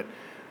everywhere, but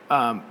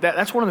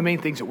that's one of the main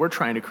things that we're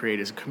trying to create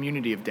is a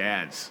community of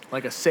dads,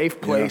 like a safe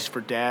place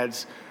for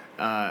dads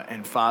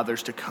and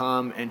fathers to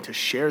come and to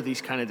share these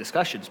kind of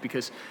discussions,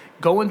 because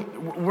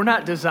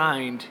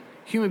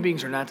human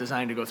beings are not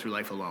designed to go through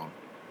life alone.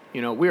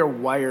 We are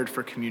wired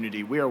for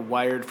community. We are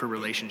wired for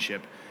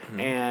relationship. Mm-hmm.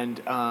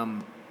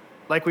 And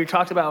like we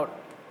talked about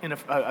in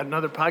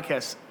another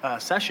podcast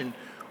session,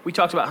 we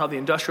talked about how the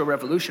Industrial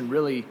Revolution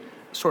really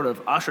sort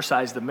of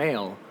ostracized the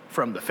male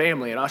from the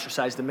family and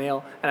ostracized the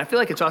male. And I feel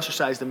like it's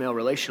ostracized the male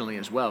relationally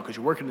as well, because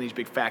you're working in these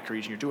big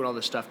factories and you're doing all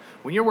this stuff.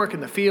 When you're working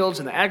the fields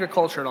and the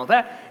agriculture and all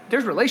that,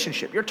 there's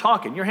relationship. You're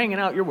talking, you're hanging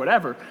out, you're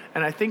whatever.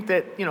 And I think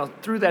that,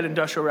 through that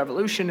Industrial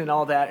Revolution and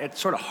all that, it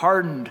sort of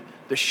hardened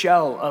the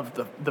shell of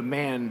the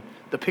man,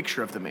 the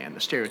picture of the man, the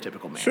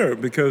stereotypical man. Sure,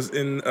 because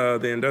in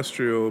the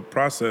industrial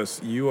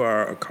process, you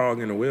are a cog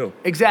in a wheel.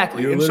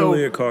 Exactly. You're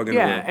literally a cog in a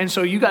wheel. Yeah, and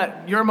so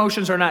your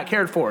emotions are not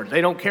cared for.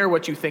 They don't care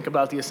what you think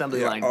about the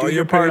assembly line. Do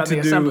your part on the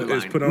assembly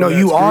line.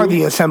 You are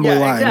the assembly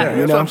line. Exactly.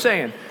 That's what I'm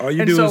saying. All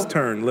you do is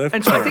turn, lift,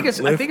 and so turn,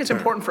 I think it's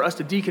important for us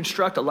to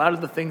deconstruct a lot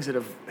of the things that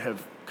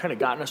have kind of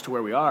gotten us to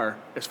where we are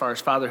as far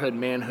as fatherhood,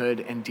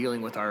 manhood, and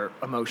dealing with our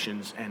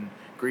emotions and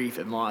grief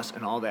and loss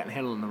and all that, and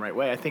handling them the right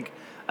way. I think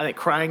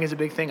crying is a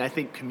big thing. I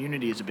think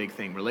community is a big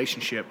thing.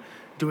 Relationship,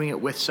 doing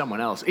it with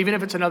someone else, even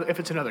if it's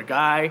another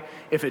guy,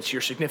 if it's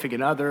your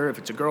significant other, if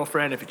it's a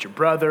girlfriend, if it's your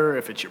brother,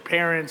 if it's your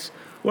parents,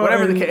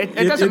 whatever the case.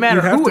 It doesn't matter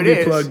who it is. You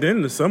have to be plugged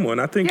into someone.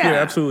 I think you're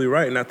absolutely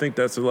right, and I think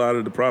that's a lot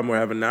of the problem we're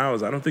having now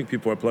is I don't think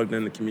people are plugged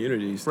into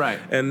communities. Right.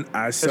 And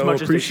I so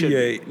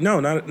appreciate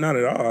not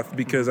at all,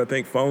 because I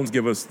think phones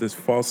give us this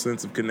false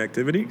sense of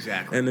connectivity.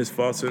 Exactly. And this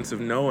false sense of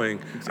knowing.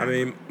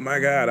 Exactly. I mean, my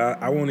God,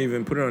 I won't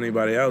even put it on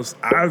anybody else.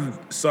 I've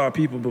saw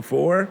people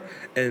before,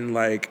 and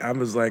I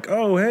was like,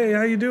 oh, hey,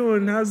 how you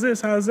doing? How's this?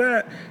 How's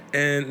that?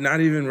 And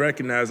not even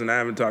recognizing I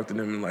haven't talked to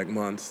them in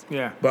months.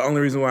 Yeah. But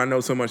only reason why I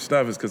know so much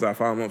stuff is because I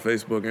follow them on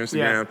Facebook and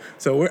Instagram. Yeah.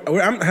 So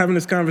I'm having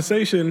this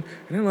conversation, and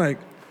they're like,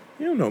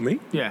 you don't know me.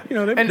 Yeah.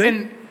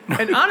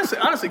 And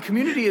honestly,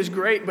 community is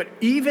great, but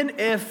even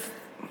if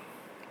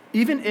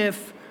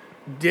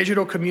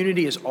digital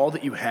community is all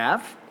that you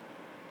have,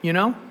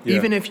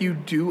 even if you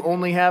do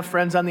only have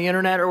friends on the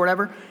internet or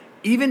whatever,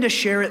 even to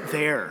share it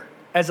there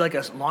as like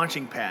a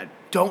launching pad,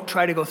 don't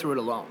try to go through it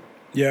alone.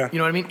 Yeah. You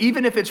know what I mean?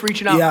 Even if it's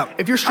reaching out,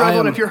 if you're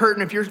struggling, if you're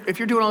hurting, if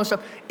you're doing all this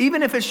stuff,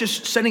 even if it's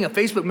just sending a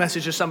Facebook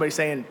message to somebody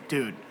saying,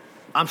 dude,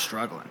 I'm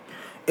struggling.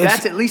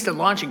 That's at least a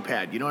launching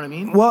pad. You know what I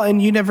mean? Well,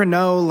 and you never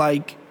know,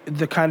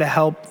 the kind of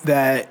help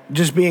that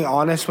just being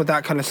honest with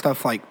that kind of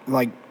stuff,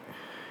 the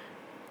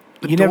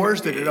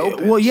doors that it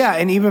opens. Well, yeah,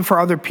 and even for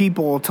other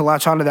people to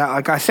latch onto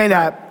that. I say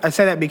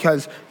that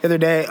because the other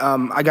day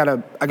I got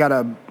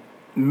a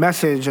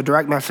message, a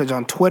direct message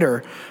on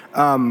Twitter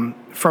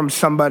from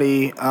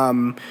somebody.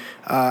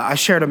 I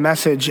shared a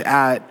message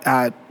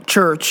at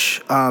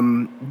church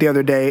the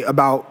other day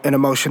about an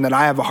emotion that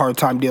I have a hard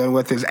time dealing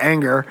with is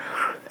anger.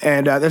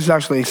 And this is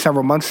actually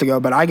several months ago,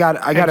 but I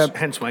got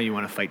Hence why you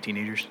want to fight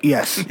teenagers.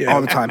 yes,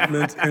 all the time.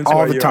 Hence all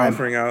why the you're time.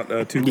 offering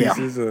out 2 Yeah.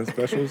 pieces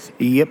specials.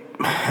 Yep.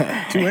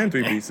 2 and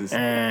 3 pieces.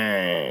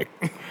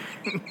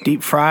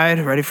 Deep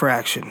fried, ready for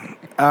action.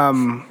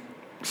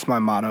 It's my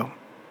motto.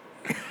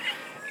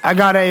 I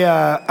got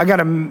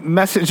a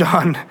message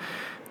on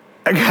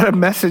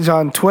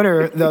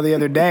Twitter though the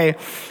other day,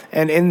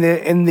 and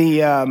in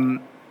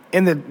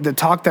the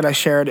talk that I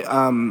shared,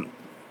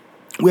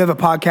 we have a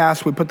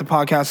podcast. We put the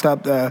podcast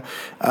up,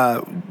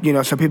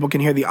 so people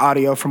can hear the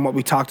audio from what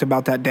we talked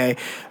about that day.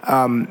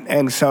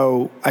 And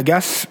so I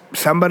guess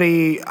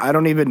somebody, I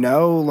don't even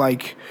know,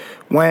 like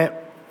went,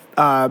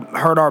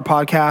 heard our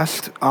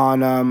podcast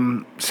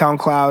on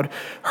SoundCloud,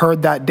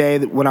 heard that day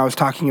that when I was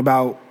talking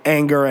about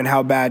anger and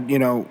how bad,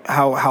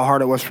 how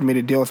hard it was for me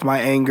to deal with my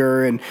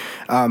anger, and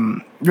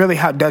really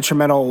how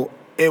detrimental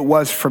it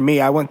was for me.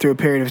 I went through a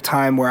period of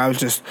time where I was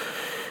just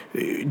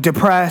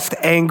depressed,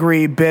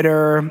 angry,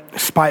 bitter,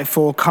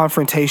 spiteful,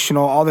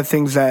 confrontational, all the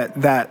things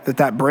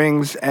that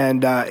brings,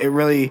 and it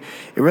really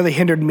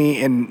hindered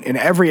me in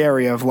every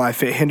area of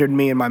life. It hindered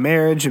me in my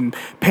marriage and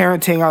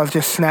parenting. I was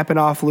just snapping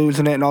off,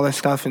 losing it, and all this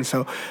stuff. And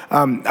so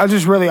I was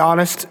just really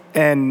honest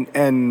and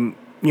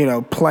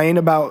plain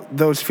about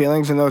those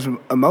feelings and those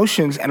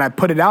emotions, and I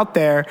put it out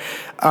there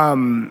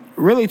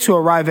really to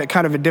arrive at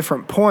kind of a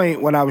different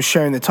point when I was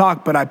sharing the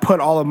talk, but I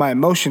put all of my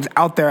emotions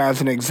out there as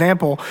an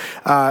example.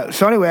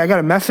 So anyway, I got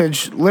a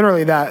message,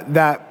 literally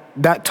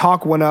that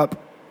talk went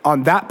up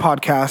on that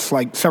podcast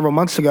like several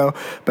months ago,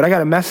 but I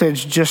got a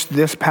message just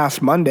this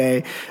past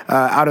Monday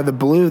out of the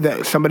blue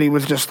that somebody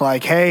was just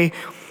like, hey,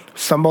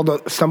 stumbled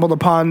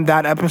upon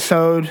that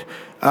episode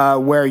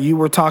where you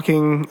were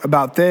talking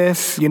about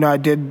this. I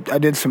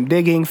did some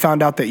digging,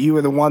 found out that you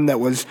were the one that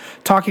was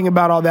talking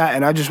about all that,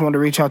 and I just wanted to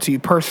reach out to you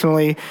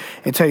personally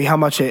and tell you how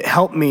much it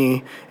helped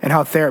me and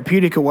how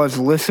therapeutic it was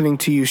listening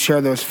to you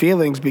share those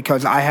feelings,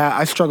 because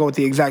I struggle with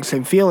the exact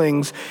same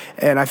feelings,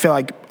 and I feel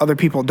like other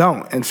people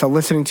don't. And so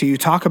listening to you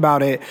talk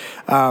about it,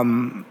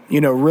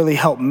 really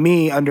helped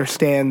me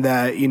understand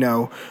that,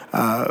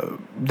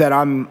 that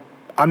I'm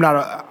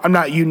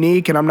not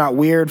unique, and I'm not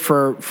weird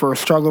for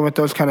struggling with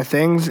those kind of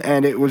things.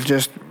 And it was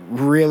just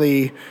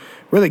really,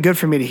 really good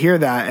for me to hear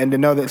that and to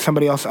know that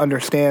somebody else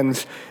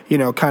understands,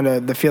 kind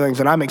of the feelings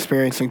that I'm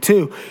experiencing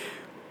too.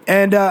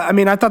 And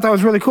I thought that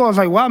was really cool. I was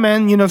like, wow,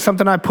 man,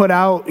 something I put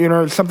out,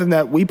 something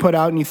that we put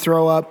out and you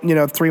throw up,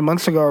 3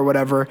 months ago or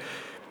whatever.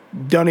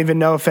 Don't even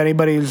know if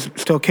anybody's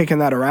still kicking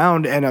that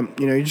around, and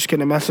you're just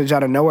getting a message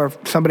out of nowhere,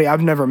 somebody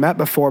I've never met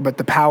before, but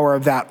the power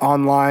of that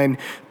online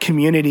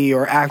community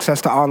or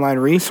access to online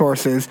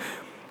resources,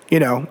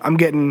 I'm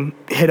getting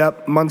hit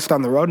up months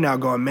down the road now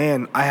going,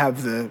 man, I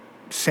have the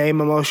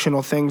same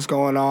emotional things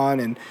going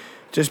on, and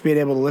just being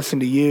able to listen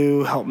to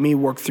you help me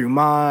work through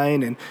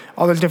mine and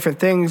all those different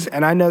things.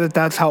 And I know that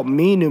that's helped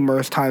me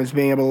numerous times,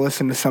 being able to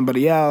listen to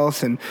somebody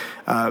else and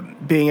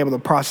being able to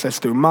process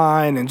through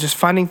mine and just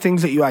finding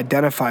things that you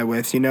identify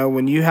with.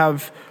 When you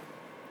have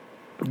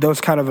those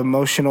kind of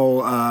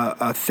emotional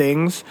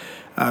things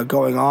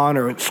going on,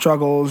 or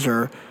struggles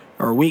or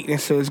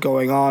weaknesses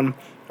going on,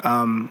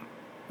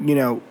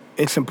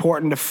 it's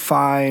important to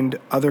find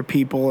other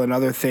people and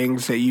other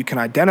things that you can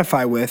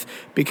identify with,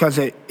 because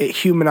it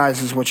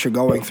humanizes what you're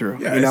going through.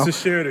 Yeah, it's a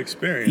shared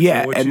experience.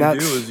 Yeah, and what and you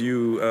that's, do is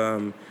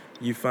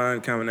you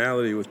find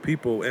commonality with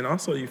people, and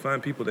also you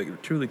find people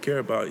that truly care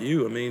about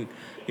you.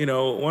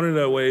 One of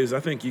the ways, I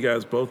think you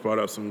guys both brought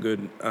up some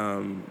good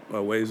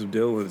ways of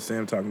dealing with it.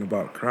 Sam talking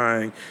about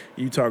crying,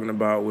 you talking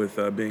about with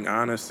being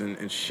honest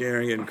and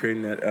sharing it and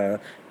creating that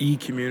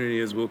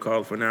e-community, as we'll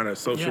call it for now, that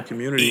social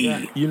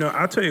community. Yeah.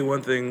 I'll tell you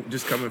one thing,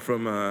 just coming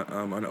from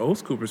an old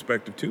school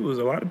perspective too, is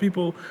a lot of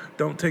people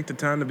don't take the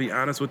time to be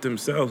honest with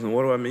themselves. And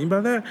what do I mean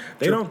by that?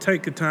 They don't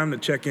take the time to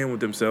check in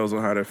with themselves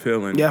on how they're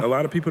feeling. Yeah. A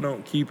lot of people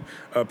don't keep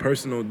a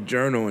personal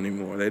journal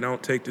anymore. They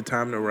don't take the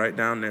time to write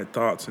down their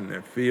thoughts and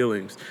their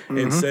feelings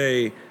and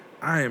say,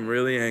 I am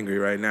really angry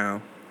right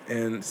now,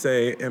 and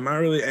say, am I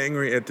really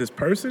angry at this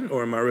person,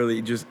 or am I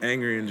really just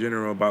angry in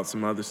general about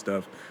some other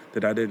stuff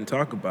that I didn't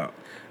talk about?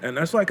 And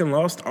that's like a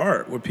lost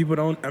art where people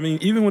don't,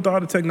 even with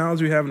all the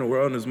technology we have in the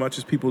world, and as much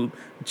as people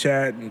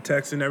chat and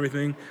text and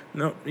everything,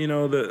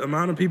 the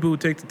amount of people who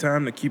take the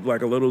time to keep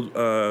like a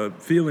little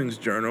feelings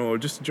journal, or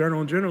just a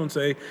journal in general, and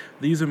say,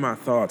 these are my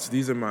thoughts,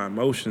 these are my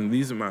emotions,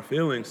 these are my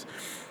feelings,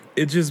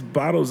 it just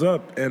bottles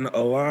up. And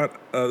a lot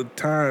of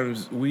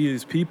times we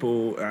as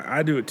people,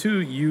 I do it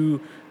too,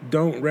 you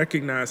don't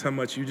recognize how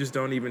much you just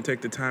don't even take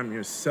the time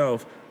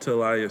yourself to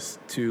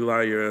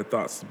allow your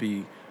thoughts to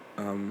be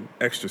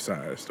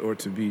exercised or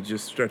to be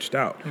just stretched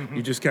out. Mm-hmm.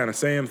 You just kind of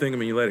say them, think them,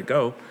 and you let it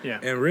go.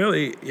 Yeah. And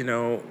really,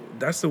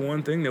 that's the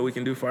one thing that we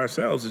can do for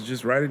ourselves, is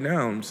just write it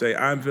down. Say,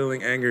 I'm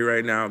feeling angry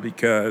right now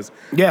because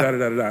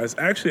da-da-da-da-da. It's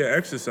actually an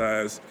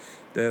exercise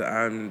that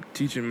I'm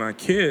teaching my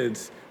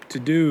kids to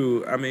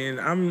do. I mean,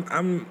 I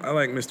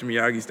like Mr.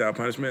 Miyagi style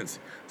punishments.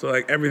 So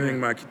like everything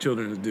my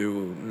children do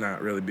will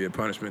not really be a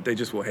punishment. They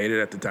just will hate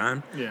it at the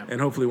time. Yeah. And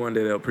hopefully one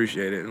day they'll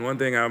appreciate it. And one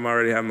thing I'm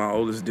already having my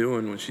oldest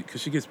doing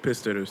because she gets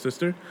pissed at her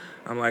sister,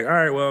 I'm like, all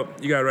right, well,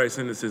 you got to write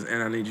sentences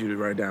and I need you to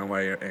write down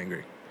why you're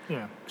angry.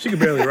 Yeah. She can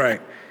barely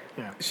write.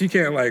 Yeah. She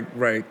can't like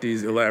write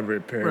these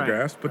elaborate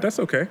paragraphs, but that's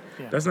okay.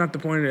 Yeah. That's not the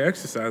point of the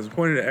exercise. The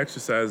point of the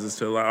exercise is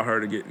to allow her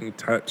to get in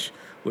touch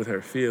with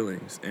her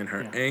feelings and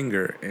her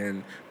anger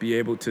and be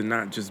able to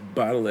not just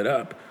bottle it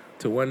up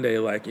to one day,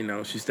 like,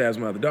 she stabs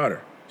my other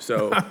daughter.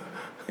 So,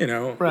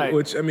 Right.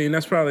 which, I mean,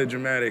 that's probably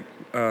dramatic.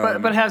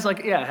 But has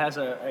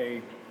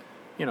a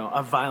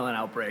violent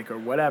outbreak or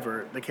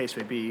whatever the case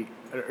may be,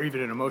 or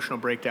even an emotional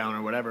breakdown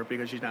or whatever,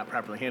 because she's not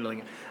properly handling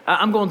it.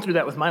 I'm going through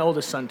that with my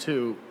oldest son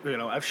too.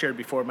 I've shared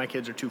before, my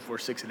kids are 2, 4,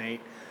 6, and 8.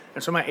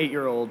 And so my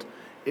 8-year-old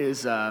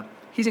is,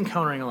 he's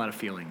encountering a lot of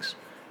feelings.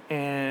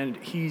 And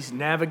he's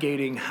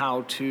navigating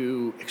how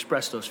to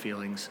express those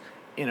feelings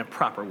in a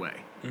proper way,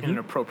 in an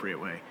appropriate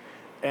way.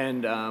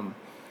 And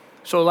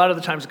so a lot of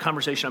the times the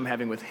conversation I'm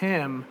having with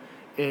him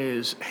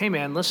is, hey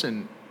man,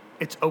 listen,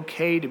 it's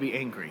okay to be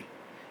angry.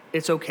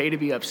 It's okay to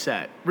be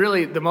upset.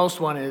 Really, the most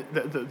one is,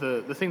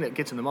 the thing that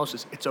gets him the most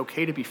is it's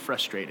okay to be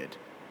frustrated.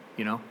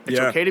 It's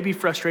okay to be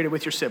frustrated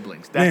with your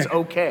siblings. That's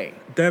okay.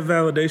 That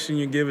validation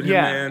you're giving him,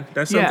 man,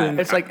 that's something.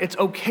 It's like, it's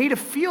okay to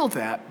feel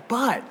that,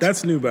 but.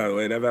 That's new, by the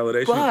way, that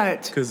validation.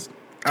 But. Because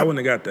I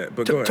wouldn't have got that,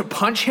 but go ahead. To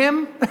punch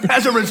him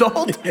as a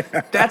result,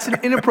 that's an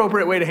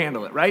inappropriate way to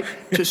handle it, right?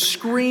 To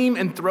scream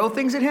and throw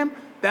things at him,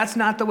 that's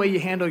not the way you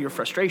handle your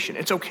frustration.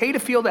 It's okay to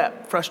feel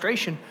that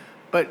frustration,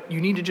 but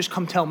you need to just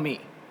come tell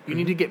me. You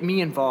need to get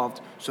me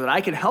involved so that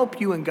I can help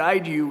you and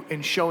guide you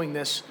in showing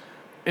this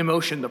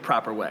emotion the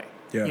proper way.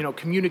 Yeah.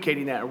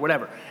 Communicating that or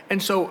whatever.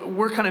 And so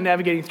we're kind of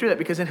navigating through that,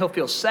 because then he'll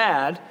feel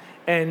sad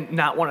and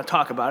not want to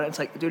talk about it. It's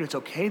like, dude, it's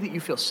okay that you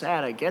feel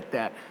sad. I get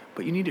that.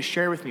 But you need to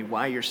share with me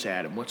why you're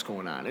sad and what's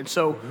going on. And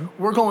so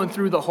we're going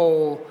through the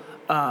whole,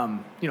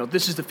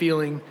 this is the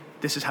feeling,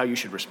 this is how you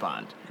should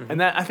respond. And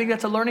that, I think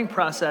that's a learning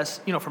process,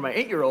 for my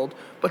 8-year-old.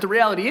 But the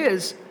reality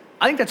is,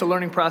 I think that's a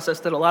learning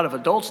process that a lot of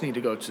adults need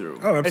to go through.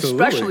 Oh,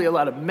 absolutely. Especially a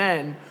lot of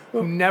men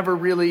who never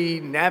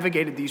really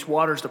navigated these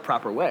waters the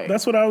proper way.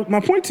 That's what my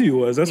point to you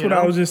was. That's what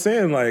I was just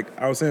saying. Like,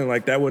 I was saying,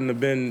 like, that wouldn't have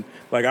been,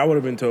 like, I would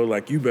have been told,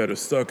 like, you better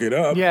suck it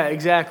up. Yeah,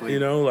 exactly.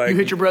 Like. You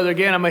hit your brother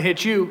again, I'm going to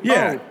hit you.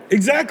 Yeah,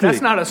 exactly.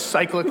 That's not a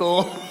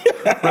cyclical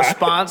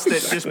response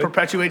that just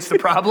perpetuates the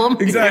problem.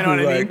 Exactly. You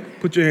know what I mean?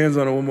 Put your hands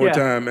on it one more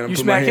time. And you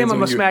put my smack him, hands I'm on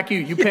going to smack you.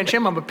 You pinch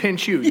him, I'm going to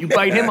pinch you. You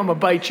bite him, I'm going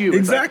to bite you.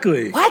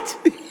 Exactly. Like, what?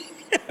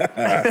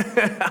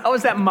 How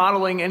is that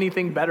modeling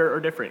anything better or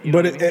different? You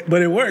know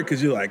but it worked,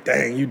 because you're like,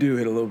 dang, you do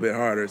hit a little bit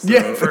harder. So.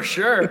 Yeah, for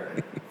sure.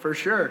 For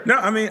sure. No,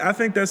 I mean, I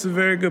think that's a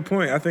very good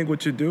point. I think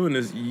what you're doing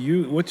is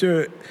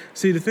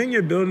the thing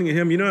you're building in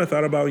him, I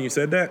thought about when you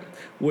said that,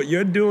 what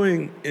you're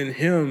doing in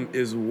him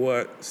is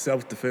what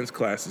self-defense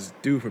classes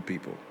do for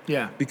people.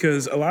 Yeah.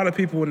 Because a lot of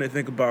people, when they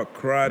think about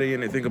karate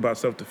and they think about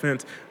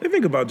self-defense, they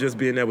think about just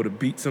being able to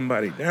beat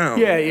somebody down.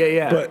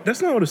 Yeah. But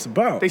that's not what it's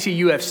about. They see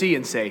UFC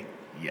and say,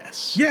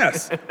 yes.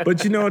 Yes,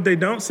 but what they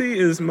don't see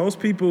is most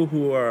people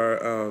who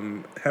are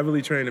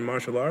heavily trained in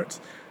martial arts,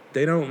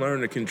 they don't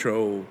learn to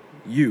control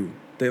you.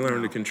 They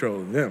learn to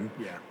control them.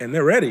 Yeah. And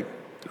they're ready.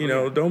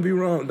 Don't be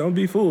wrong. Don't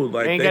be fooled.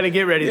 Like, they ain't got to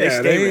get ready. They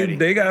stay ready.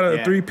 They got a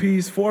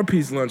 3-piece,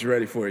 4-piece lunch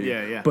ready for you.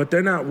 Yeah. But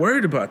they're not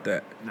worried about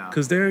that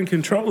because they're in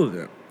control of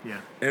them.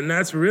 Yeah. And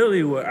that's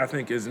really what I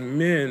think as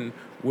men,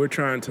 we're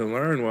trying to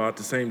learn while at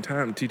the same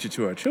time teach it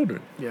to our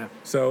children. Yeah.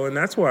 So, and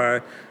that's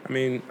why,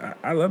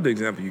 I love the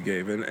example you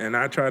gave. And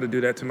I try to do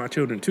that to my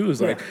children too.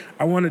 It's like,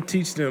 I want to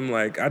teach them,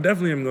 like, I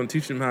definitely am going to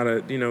teach them how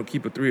to,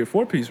 keep a 3 or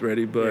 4 piece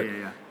ready. But,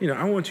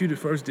 I want you to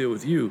first deal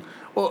with you.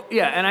 Well,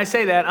 yeah. And I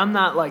say that, I'm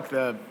not like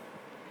the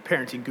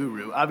parenting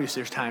guru.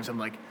 Obviously, there's times I'm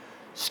like,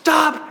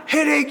 stop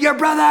hitting your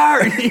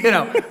brother.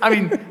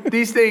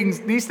 These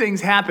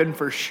things happen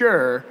for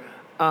sure.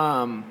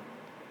 The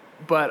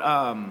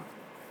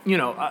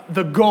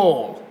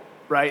goal,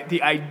 right?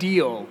 The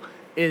ideal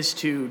is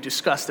to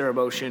discuss their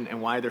emotion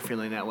and why they're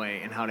feeling that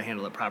way and how to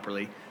handle it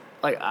properly.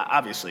 Like,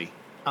 obviously,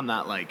 I'm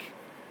not like,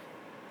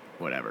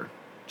 whatever,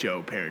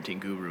 Joe parenting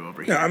guru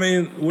over here.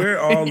 Yeah, we're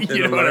all in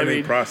a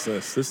learning I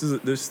process.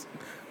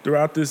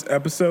 Throughout this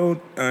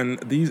episode and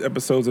these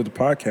episodes of the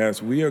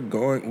podcast, we are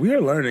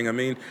learning.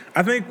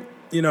 I think,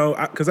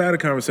 because I had a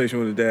conversation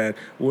with a dad.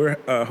 We're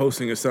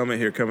hosting a summit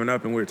here coming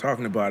up, and we were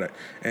talking about it.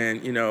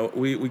 And,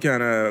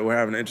 we're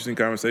having an interesting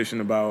conversation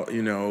about,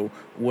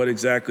 what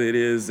exactly it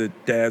is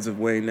that Dads of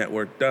Wayne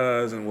Network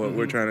does and what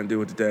we're trying to do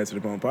with the Dads to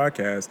the Bone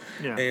podcast.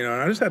 Yeah. And,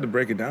 I just had to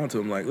break it down to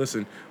him, like,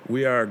 listen,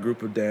 we are a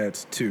group of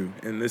dads too,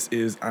 and this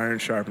is iron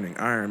sharpening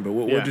iron. But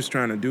what we're just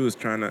trying to do is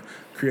trying to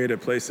create a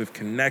place of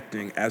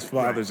connecting as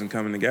fathers and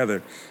coming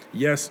together.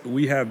 Yes,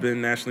 we have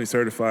been nationally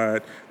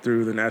certified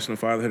through the National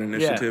Fatherhood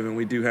Initiative, and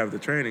we do have the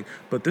training,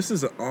 but this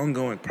is an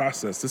ongoing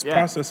process. This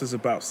process is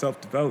about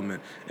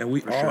self-development, and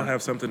we all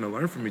have something to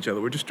learn from each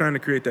other. We're just trying to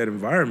create that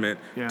environment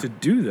to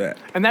do that.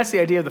 And that's the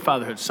idea. idea of the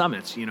Fatherhood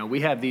Summits.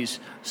 We have these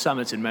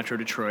summits in Metro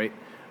Detroit.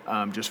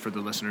 Just for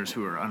the listeners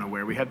who are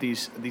unaware, we have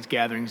these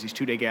gatherings, these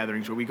 2-day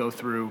gatherings where we go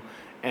through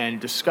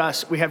and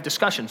discuss. We have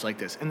discussions like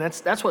this, and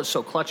that's what's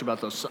so clutch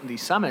about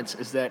these summits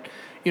is that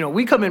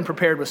we come in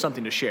prepared with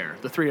something to share.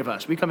 The three of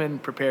us, we come in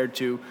prepared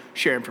to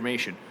share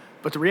information.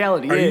 But the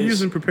reality is, are you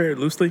using prepared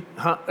loosely?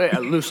 Yeah,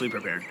 loosely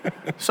prepared.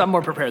 Some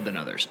more prepared than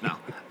others. No,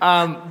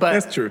 but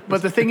that's true.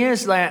 But the thing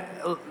is that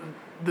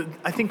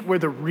I think where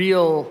the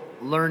real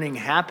learning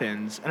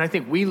happens, and I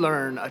think we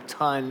learn a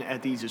ton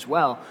at these as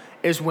well,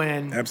 is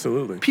when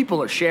absolutely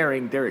people are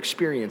sharing their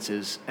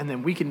experiences, and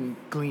then we can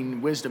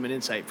glean wisdom and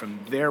insight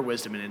from their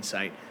wisdom and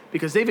insight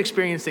because they've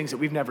experienced things that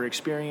we've never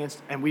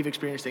experienced, and we've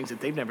experienced things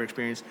that they've never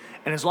experienced.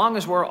 And as long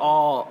as we're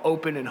all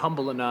open and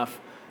humble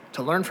enough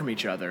to learn from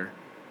each other,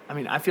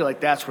 I feel like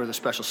that's where the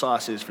special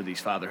sauce is for these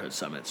fatherhood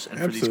summits and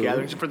for these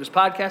gatherings and for this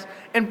podcast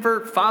and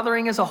for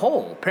fathering as a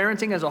whole,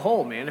 parenting as a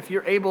whole, man. If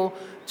you're able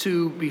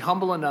to be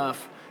humble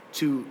enough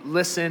to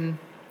listen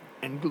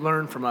and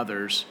learn from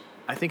others,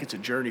 I think it's a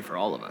journey for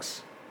all of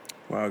us.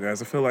 Wow,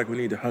 guys, I feel like we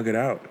need to hug it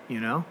out.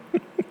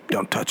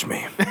 Don't touch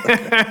me.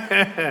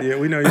 Yeah,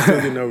 we know you're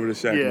still getting over the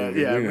Shaq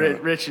movie. Yeah.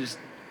 Rich is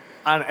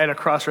at a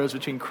crossroads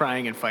between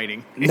crying and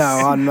fighting. No,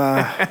 I'm.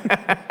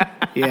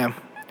 Yeah.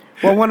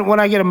 Well, when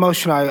I get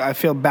emotional, I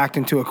feel backed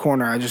into a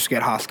corner. I just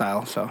get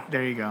hostile. So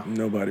there you go.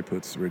 Nobody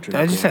puts Rich in.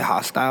 Did I just say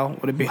hostile?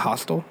 Would it be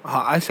hostile?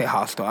 I say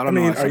hostile. I don't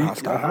know. I say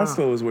hostile. A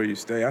hostel is where you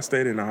stay. I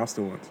stayed in a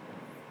hostel once.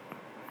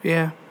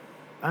 Yeah.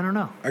 I don't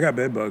know. I got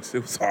bed bugs.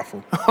 It was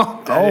awful.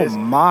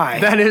 My.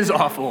 That is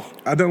awful.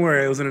 Don't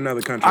worry. It was in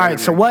another country. All right.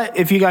 So what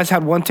if you guys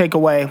had one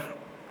takeaway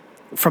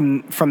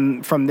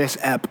from this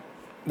ep?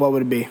 What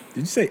would it be? Did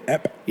you say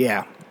ep?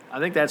 Yeah. I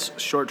think that's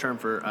short term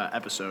for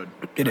episode.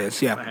 It is,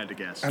 yeah. If I had to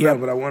guess. I know,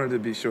 but I wanted to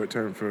be short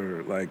term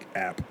for like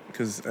app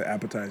because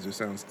appetizer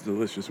sounds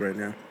delicious right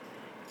now.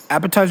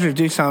 Appetizers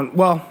do sound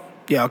well.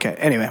 Yeah. Okay.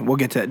 Anyway, we'll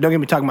get to that. Don't get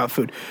me talking about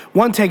food.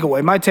 One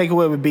takeaway. My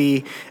takeaway would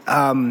be,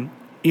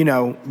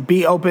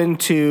 be open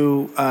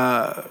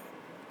to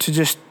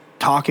just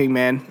talking,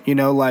 man.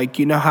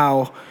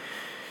 How.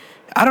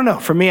 I don't know.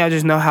 For me, I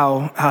just know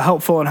how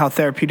helpful and how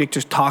therapeutic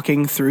just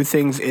talking through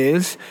things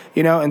is.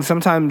 And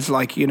sometimes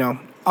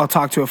I'll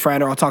talk to a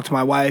friend or I'll talk to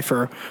my wife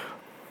or,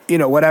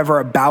 whatever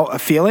about a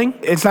feeling.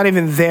 It's not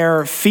even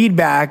their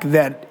feedback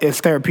that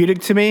is therapeutic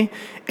to me.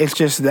 It's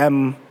just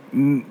them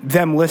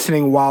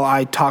listening while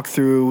I talk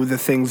through the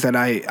things that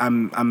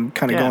I'm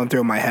kind of going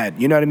through in my head.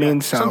 You know what I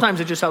mean? So sometimes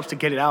it just helps to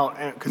get it out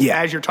because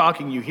as you're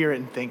talking, you hear it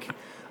and think.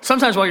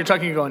 Sometimes while you're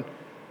talking, you're going,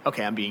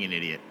 okay, I'm being an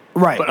idiot.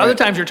 Right. But other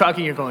times you're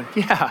talking, you're going,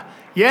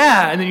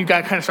 yeah. And then you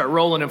got to kind of start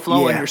rolling and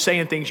flowing. Yeah. You're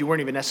saying things you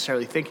weren't even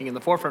necessarily thinking in the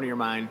forefront of your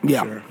mind.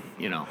 Yeah. Sure.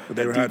 But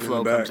they were that hiding deep in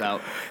flow the back. comes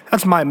out.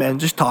 That's my man.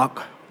 Just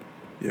talk.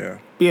 Yeah.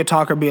 Be a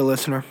talker, be a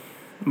listener.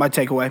 My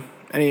takeaway.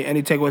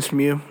 Any takeaways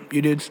from you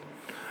dudes?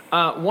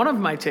 One of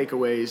my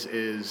takeaways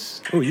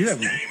is Oh, you have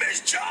His name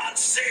is John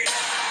C.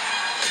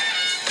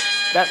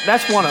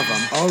 that's one of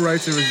them. all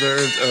rights are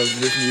reserved. Of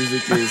this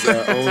music is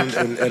owned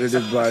and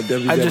edited by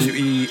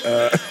WWE.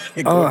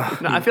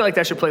 No, I feel like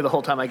that should play the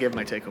whole time I give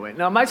my takeaway.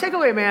 No, my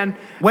takeaway, man.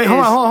 Wait,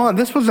 hold on.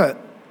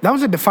 That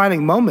was a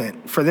defining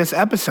moment for this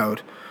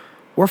episode.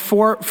 We're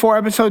four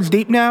episodes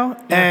deep now,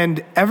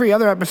 and every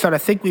other episode, I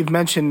think we've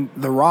mentioned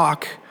The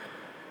Rock.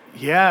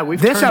 Yeah, we've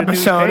This turned a new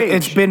episode, page.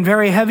 it's been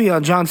very heavy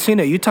on John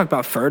Cena. You talked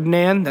about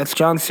Ferdinand. That's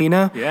John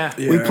Cena. Yeah.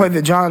 We played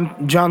the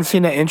John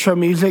Cena intro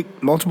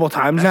music multiple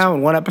times now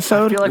in one I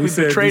episode. feel like We we've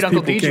said betrayed these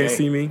Uncle people can't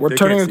see DJ. me. We're They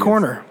turning can't a see us.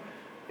 corner.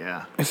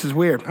 Yeah. This is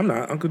weird. I'm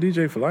not Uncle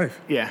DJ for life.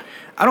 Yeah.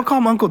 I don't call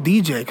him Uncle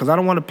DJ because I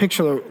don't want to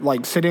picture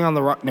like sitting on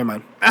the rock. Never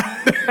mind.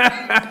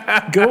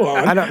 Go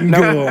on. I don't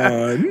know. Go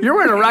on. You're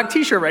wearing a Rock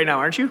t-shirt right now,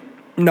 aren't you?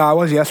 No, I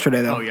was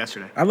yesterday though. Oh,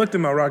 yesterday. I looked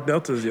at my Rock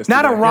Deltas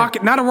yesterday.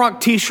 Not a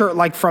rock T-shirt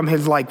like from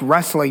his like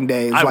wrestling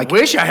days. I like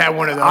wish I had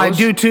one of those. I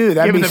do too.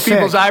 That'd Giving be the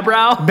people's sick.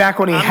 eyebrow Back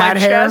when he on had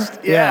my hair. chest?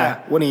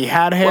 Yeah, when he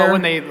had hair. Well,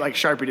 when they like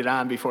Sharpied it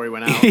on before he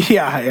went out.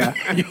 yeah.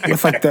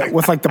 with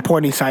like the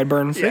pointy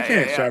sideburns. They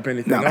can't sharp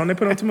anything on. They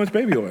put on too much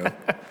baby oil,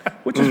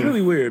 which is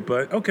really weird.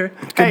 But okay.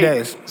 Good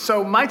days.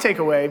 So my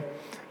takeaway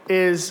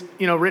is,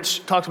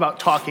 Rich talks about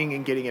talking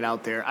and getting it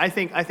out there. I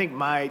think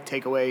my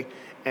takeaway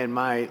and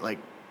my like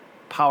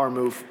power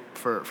move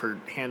for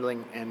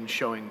handling and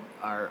showing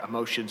our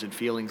emotions and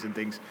feelings and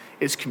things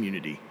is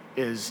community.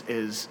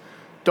 Is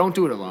don't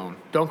do it alone.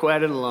 Don't go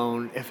at it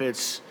alone.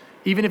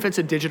 Even if it's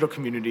a digital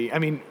community. I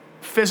mean,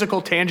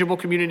 physical, tangible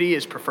community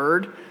is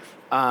preferred.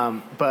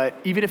 But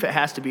even if it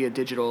has to be a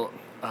digital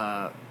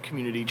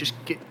community,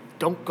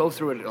 don't go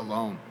through it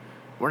alone.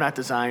 We're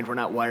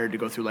not wired to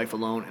go through life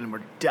alone, and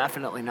we're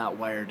definitely not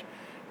wired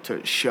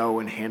to show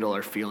and handle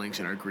our feelings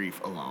and our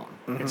grief alone.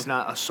 Mm-hmm. It's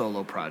not a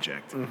solo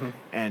project. Mm-hmm.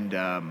 And,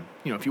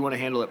 if you want to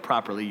handle it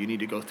properly, you need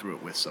to go through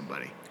it with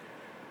somebody.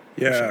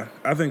 Yeah,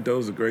 I think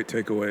those are great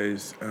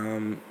takeaways.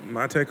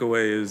 My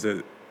takeaway is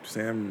that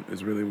Sam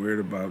is really weird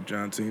about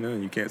John Cena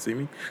and you can't see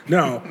me.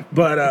 No,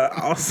 but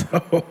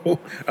also,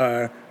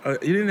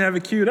 you didn't have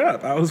it queued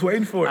up. I was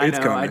waiting for it. It's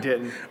coming. I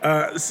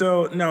didn't.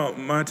 So, no,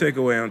 my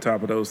takeaway on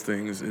top of those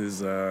things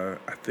is I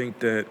think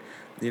that,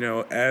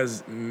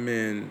 as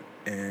men,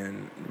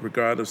 and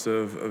regardless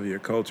of your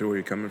culture, where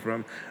you're coming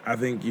from, I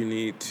think you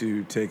need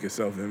to take a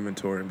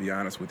self-inventory and be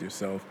honest with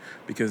yourself,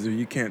 because if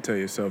you can't tell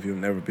yourself, you'll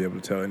never be able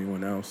to tell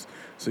anyone else.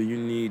 So you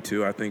need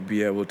to, I think,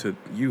 be able to,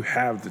 you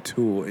have the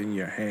tool in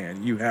your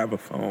hand. You have a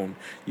phone.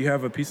 You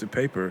have a piece of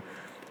paper.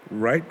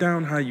 Write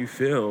down how you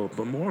feel,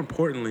 but more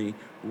importantly,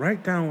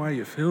 write down why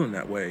you're feeling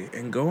that way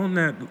and go on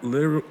that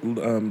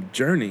literal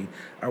journey.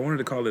 I wanted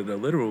to call it a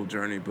literal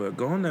journey, but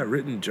go on that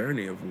written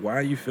journey of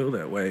why you feel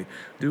that way.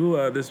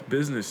 Do this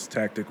business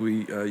tactic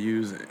we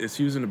use. It's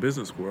used in the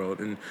business world,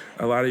 and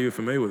a lot of you are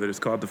familiar with it. It's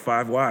called the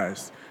 5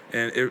 whys,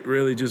 and it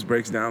really just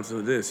breaks down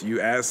to this.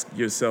 You ask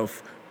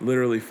yourself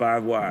literally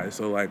 5 whys.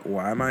 So, like,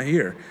 why am I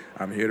here?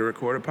 I'm here to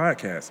record a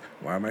podcast.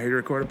 Why am I here to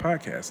record a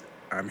podcast?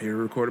 I'm here to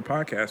record a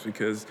podcast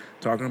because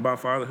talking about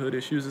fatherhood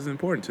issues is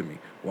important to me.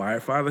 Why are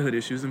fatherhood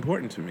issues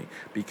important to me?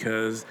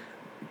 Because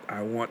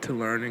I want to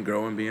learn and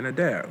grow in being a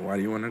dad. Why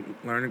do you want to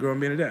learn and grow in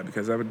being a dad?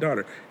 Because I have a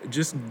daughter.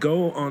 Just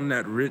go on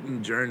that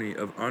written journey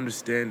of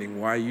understanding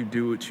why you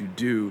do what you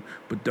do,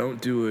 but don't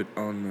do it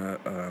on the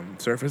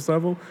surface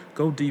level.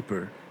 Go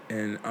deeper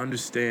and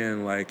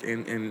understand,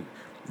 and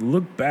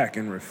look back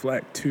and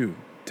reflect too.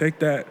 Take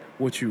that,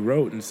 what you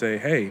wrote, and say,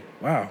 hey,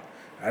 wow,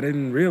 I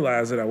didn't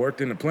realize that I worked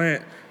in the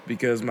plant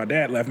because my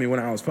dad left me when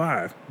I was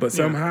 5. But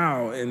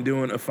somehow, in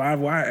doing a 5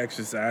 why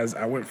exercise,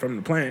 I went from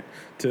the plant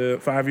to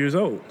 5 years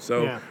old.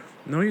 So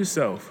know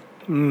yourself.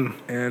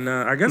 And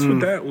I guess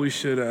with that, we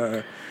should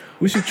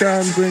try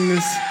and bring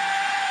this.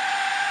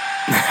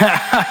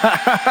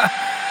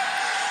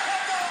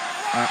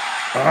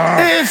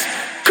 It's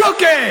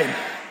cooking.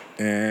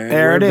 And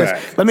there it is.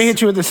 Back. Let me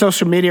hit you with the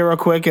social media real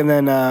quick, and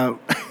then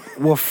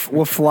we'll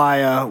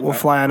fly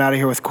on out of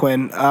here with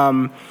Quinn.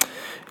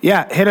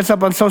 Hit us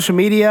up on social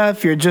media.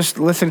 If you're just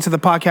listening to the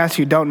podcast,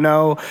 you don't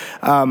know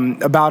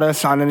about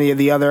us on any of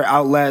the other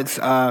outlets,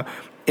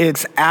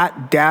 it's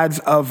at Dads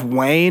of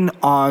Wayne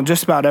on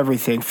just about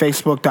everything.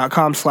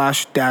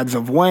 Facebook.com/Dads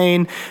of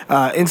Wayne,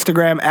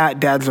 Instagram at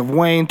Dads of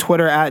Wayne,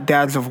 Twitter at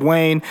Dads of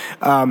Wayne,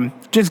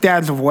 just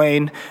Dads of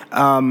Wayne.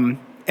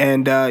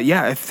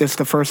 If this is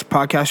the first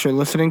podcast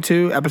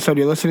episode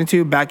you're listening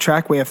to,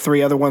 backtrack. We have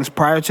 3 other ones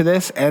prior to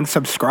this, and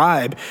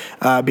subscribe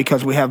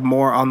because we have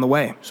more on the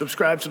way.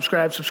 Subscribe.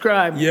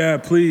 Yeah,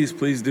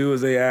 please do as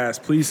they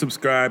ask. Please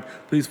subscribe.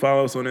 Please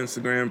follow us on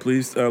Instagram.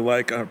 Please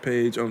like our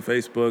page on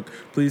Facebook.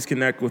 Please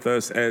connect with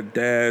us at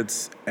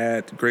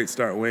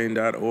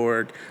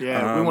dads@greatstartwayne.org.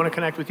 Yeah, we want to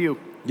connect with you.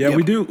 Yeah, yep.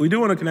 We do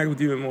want to connect with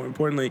you, and more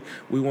importantly,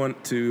 we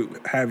want to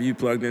have you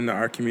plugged into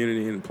our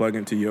community and plug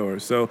into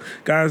yours. So,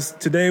 guys,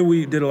 today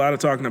we did a lot of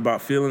talking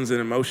about feelings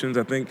and emotions.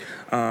 I think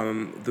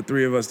the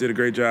 3 of us did a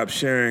great job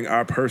sharing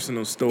our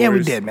personal stories. Yeah,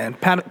 we did, man.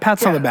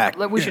 Pats on the back.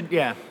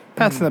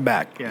 Pats on the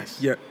back. Yes.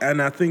 Yeah,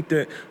 and I think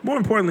that more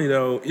importantly,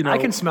 though, I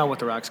can smell what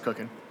the Rock's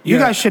cooking. You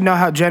guys should know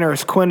how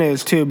generous Quinn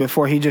is, too,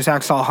 before he just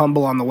acts all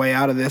humble on the way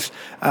out of this.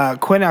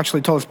 Quinn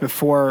actually told us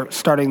before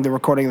starting the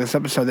recording of this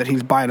episode that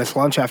he's buying us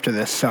lunch after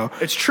this. So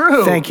it's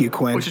true. Thank you,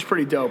 Quinn. Which is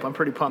pretty dope. I'm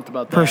pretty pumped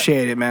about that.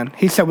 Appreciate it, man.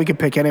 He said we could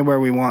pick anywhere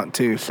we want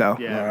to. So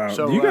yeah. Wow.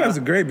 So you guys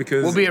are great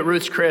because we'll be at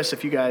Ruth's Chris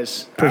if you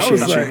guys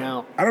appreciate it.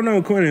 I don't know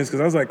who Quinn is because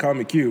I was like, call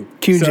me Q.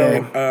 QJ.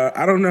 So,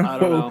 I don't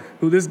know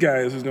who this guy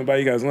is who's gonna buy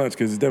you guys lunch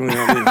because it's definitely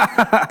not me.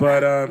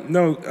 But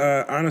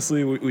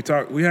honestly, we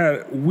talked.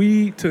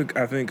 We took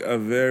I think a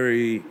very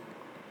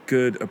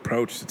good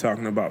approach to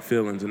talking about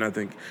feelings, and I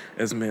think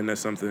as men,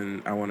 that's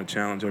something I want to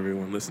challenge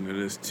everyone listening to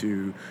this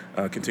to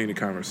continue the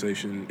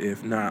conversation,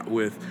 if not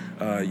with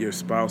your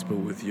spouse, but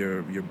with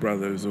your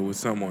brothers or with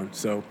someone.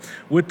 So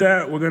with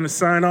that, we're going to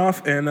sign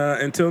off, and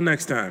until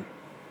next time.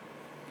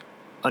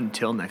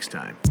 Until next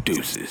time.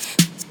 Deuces.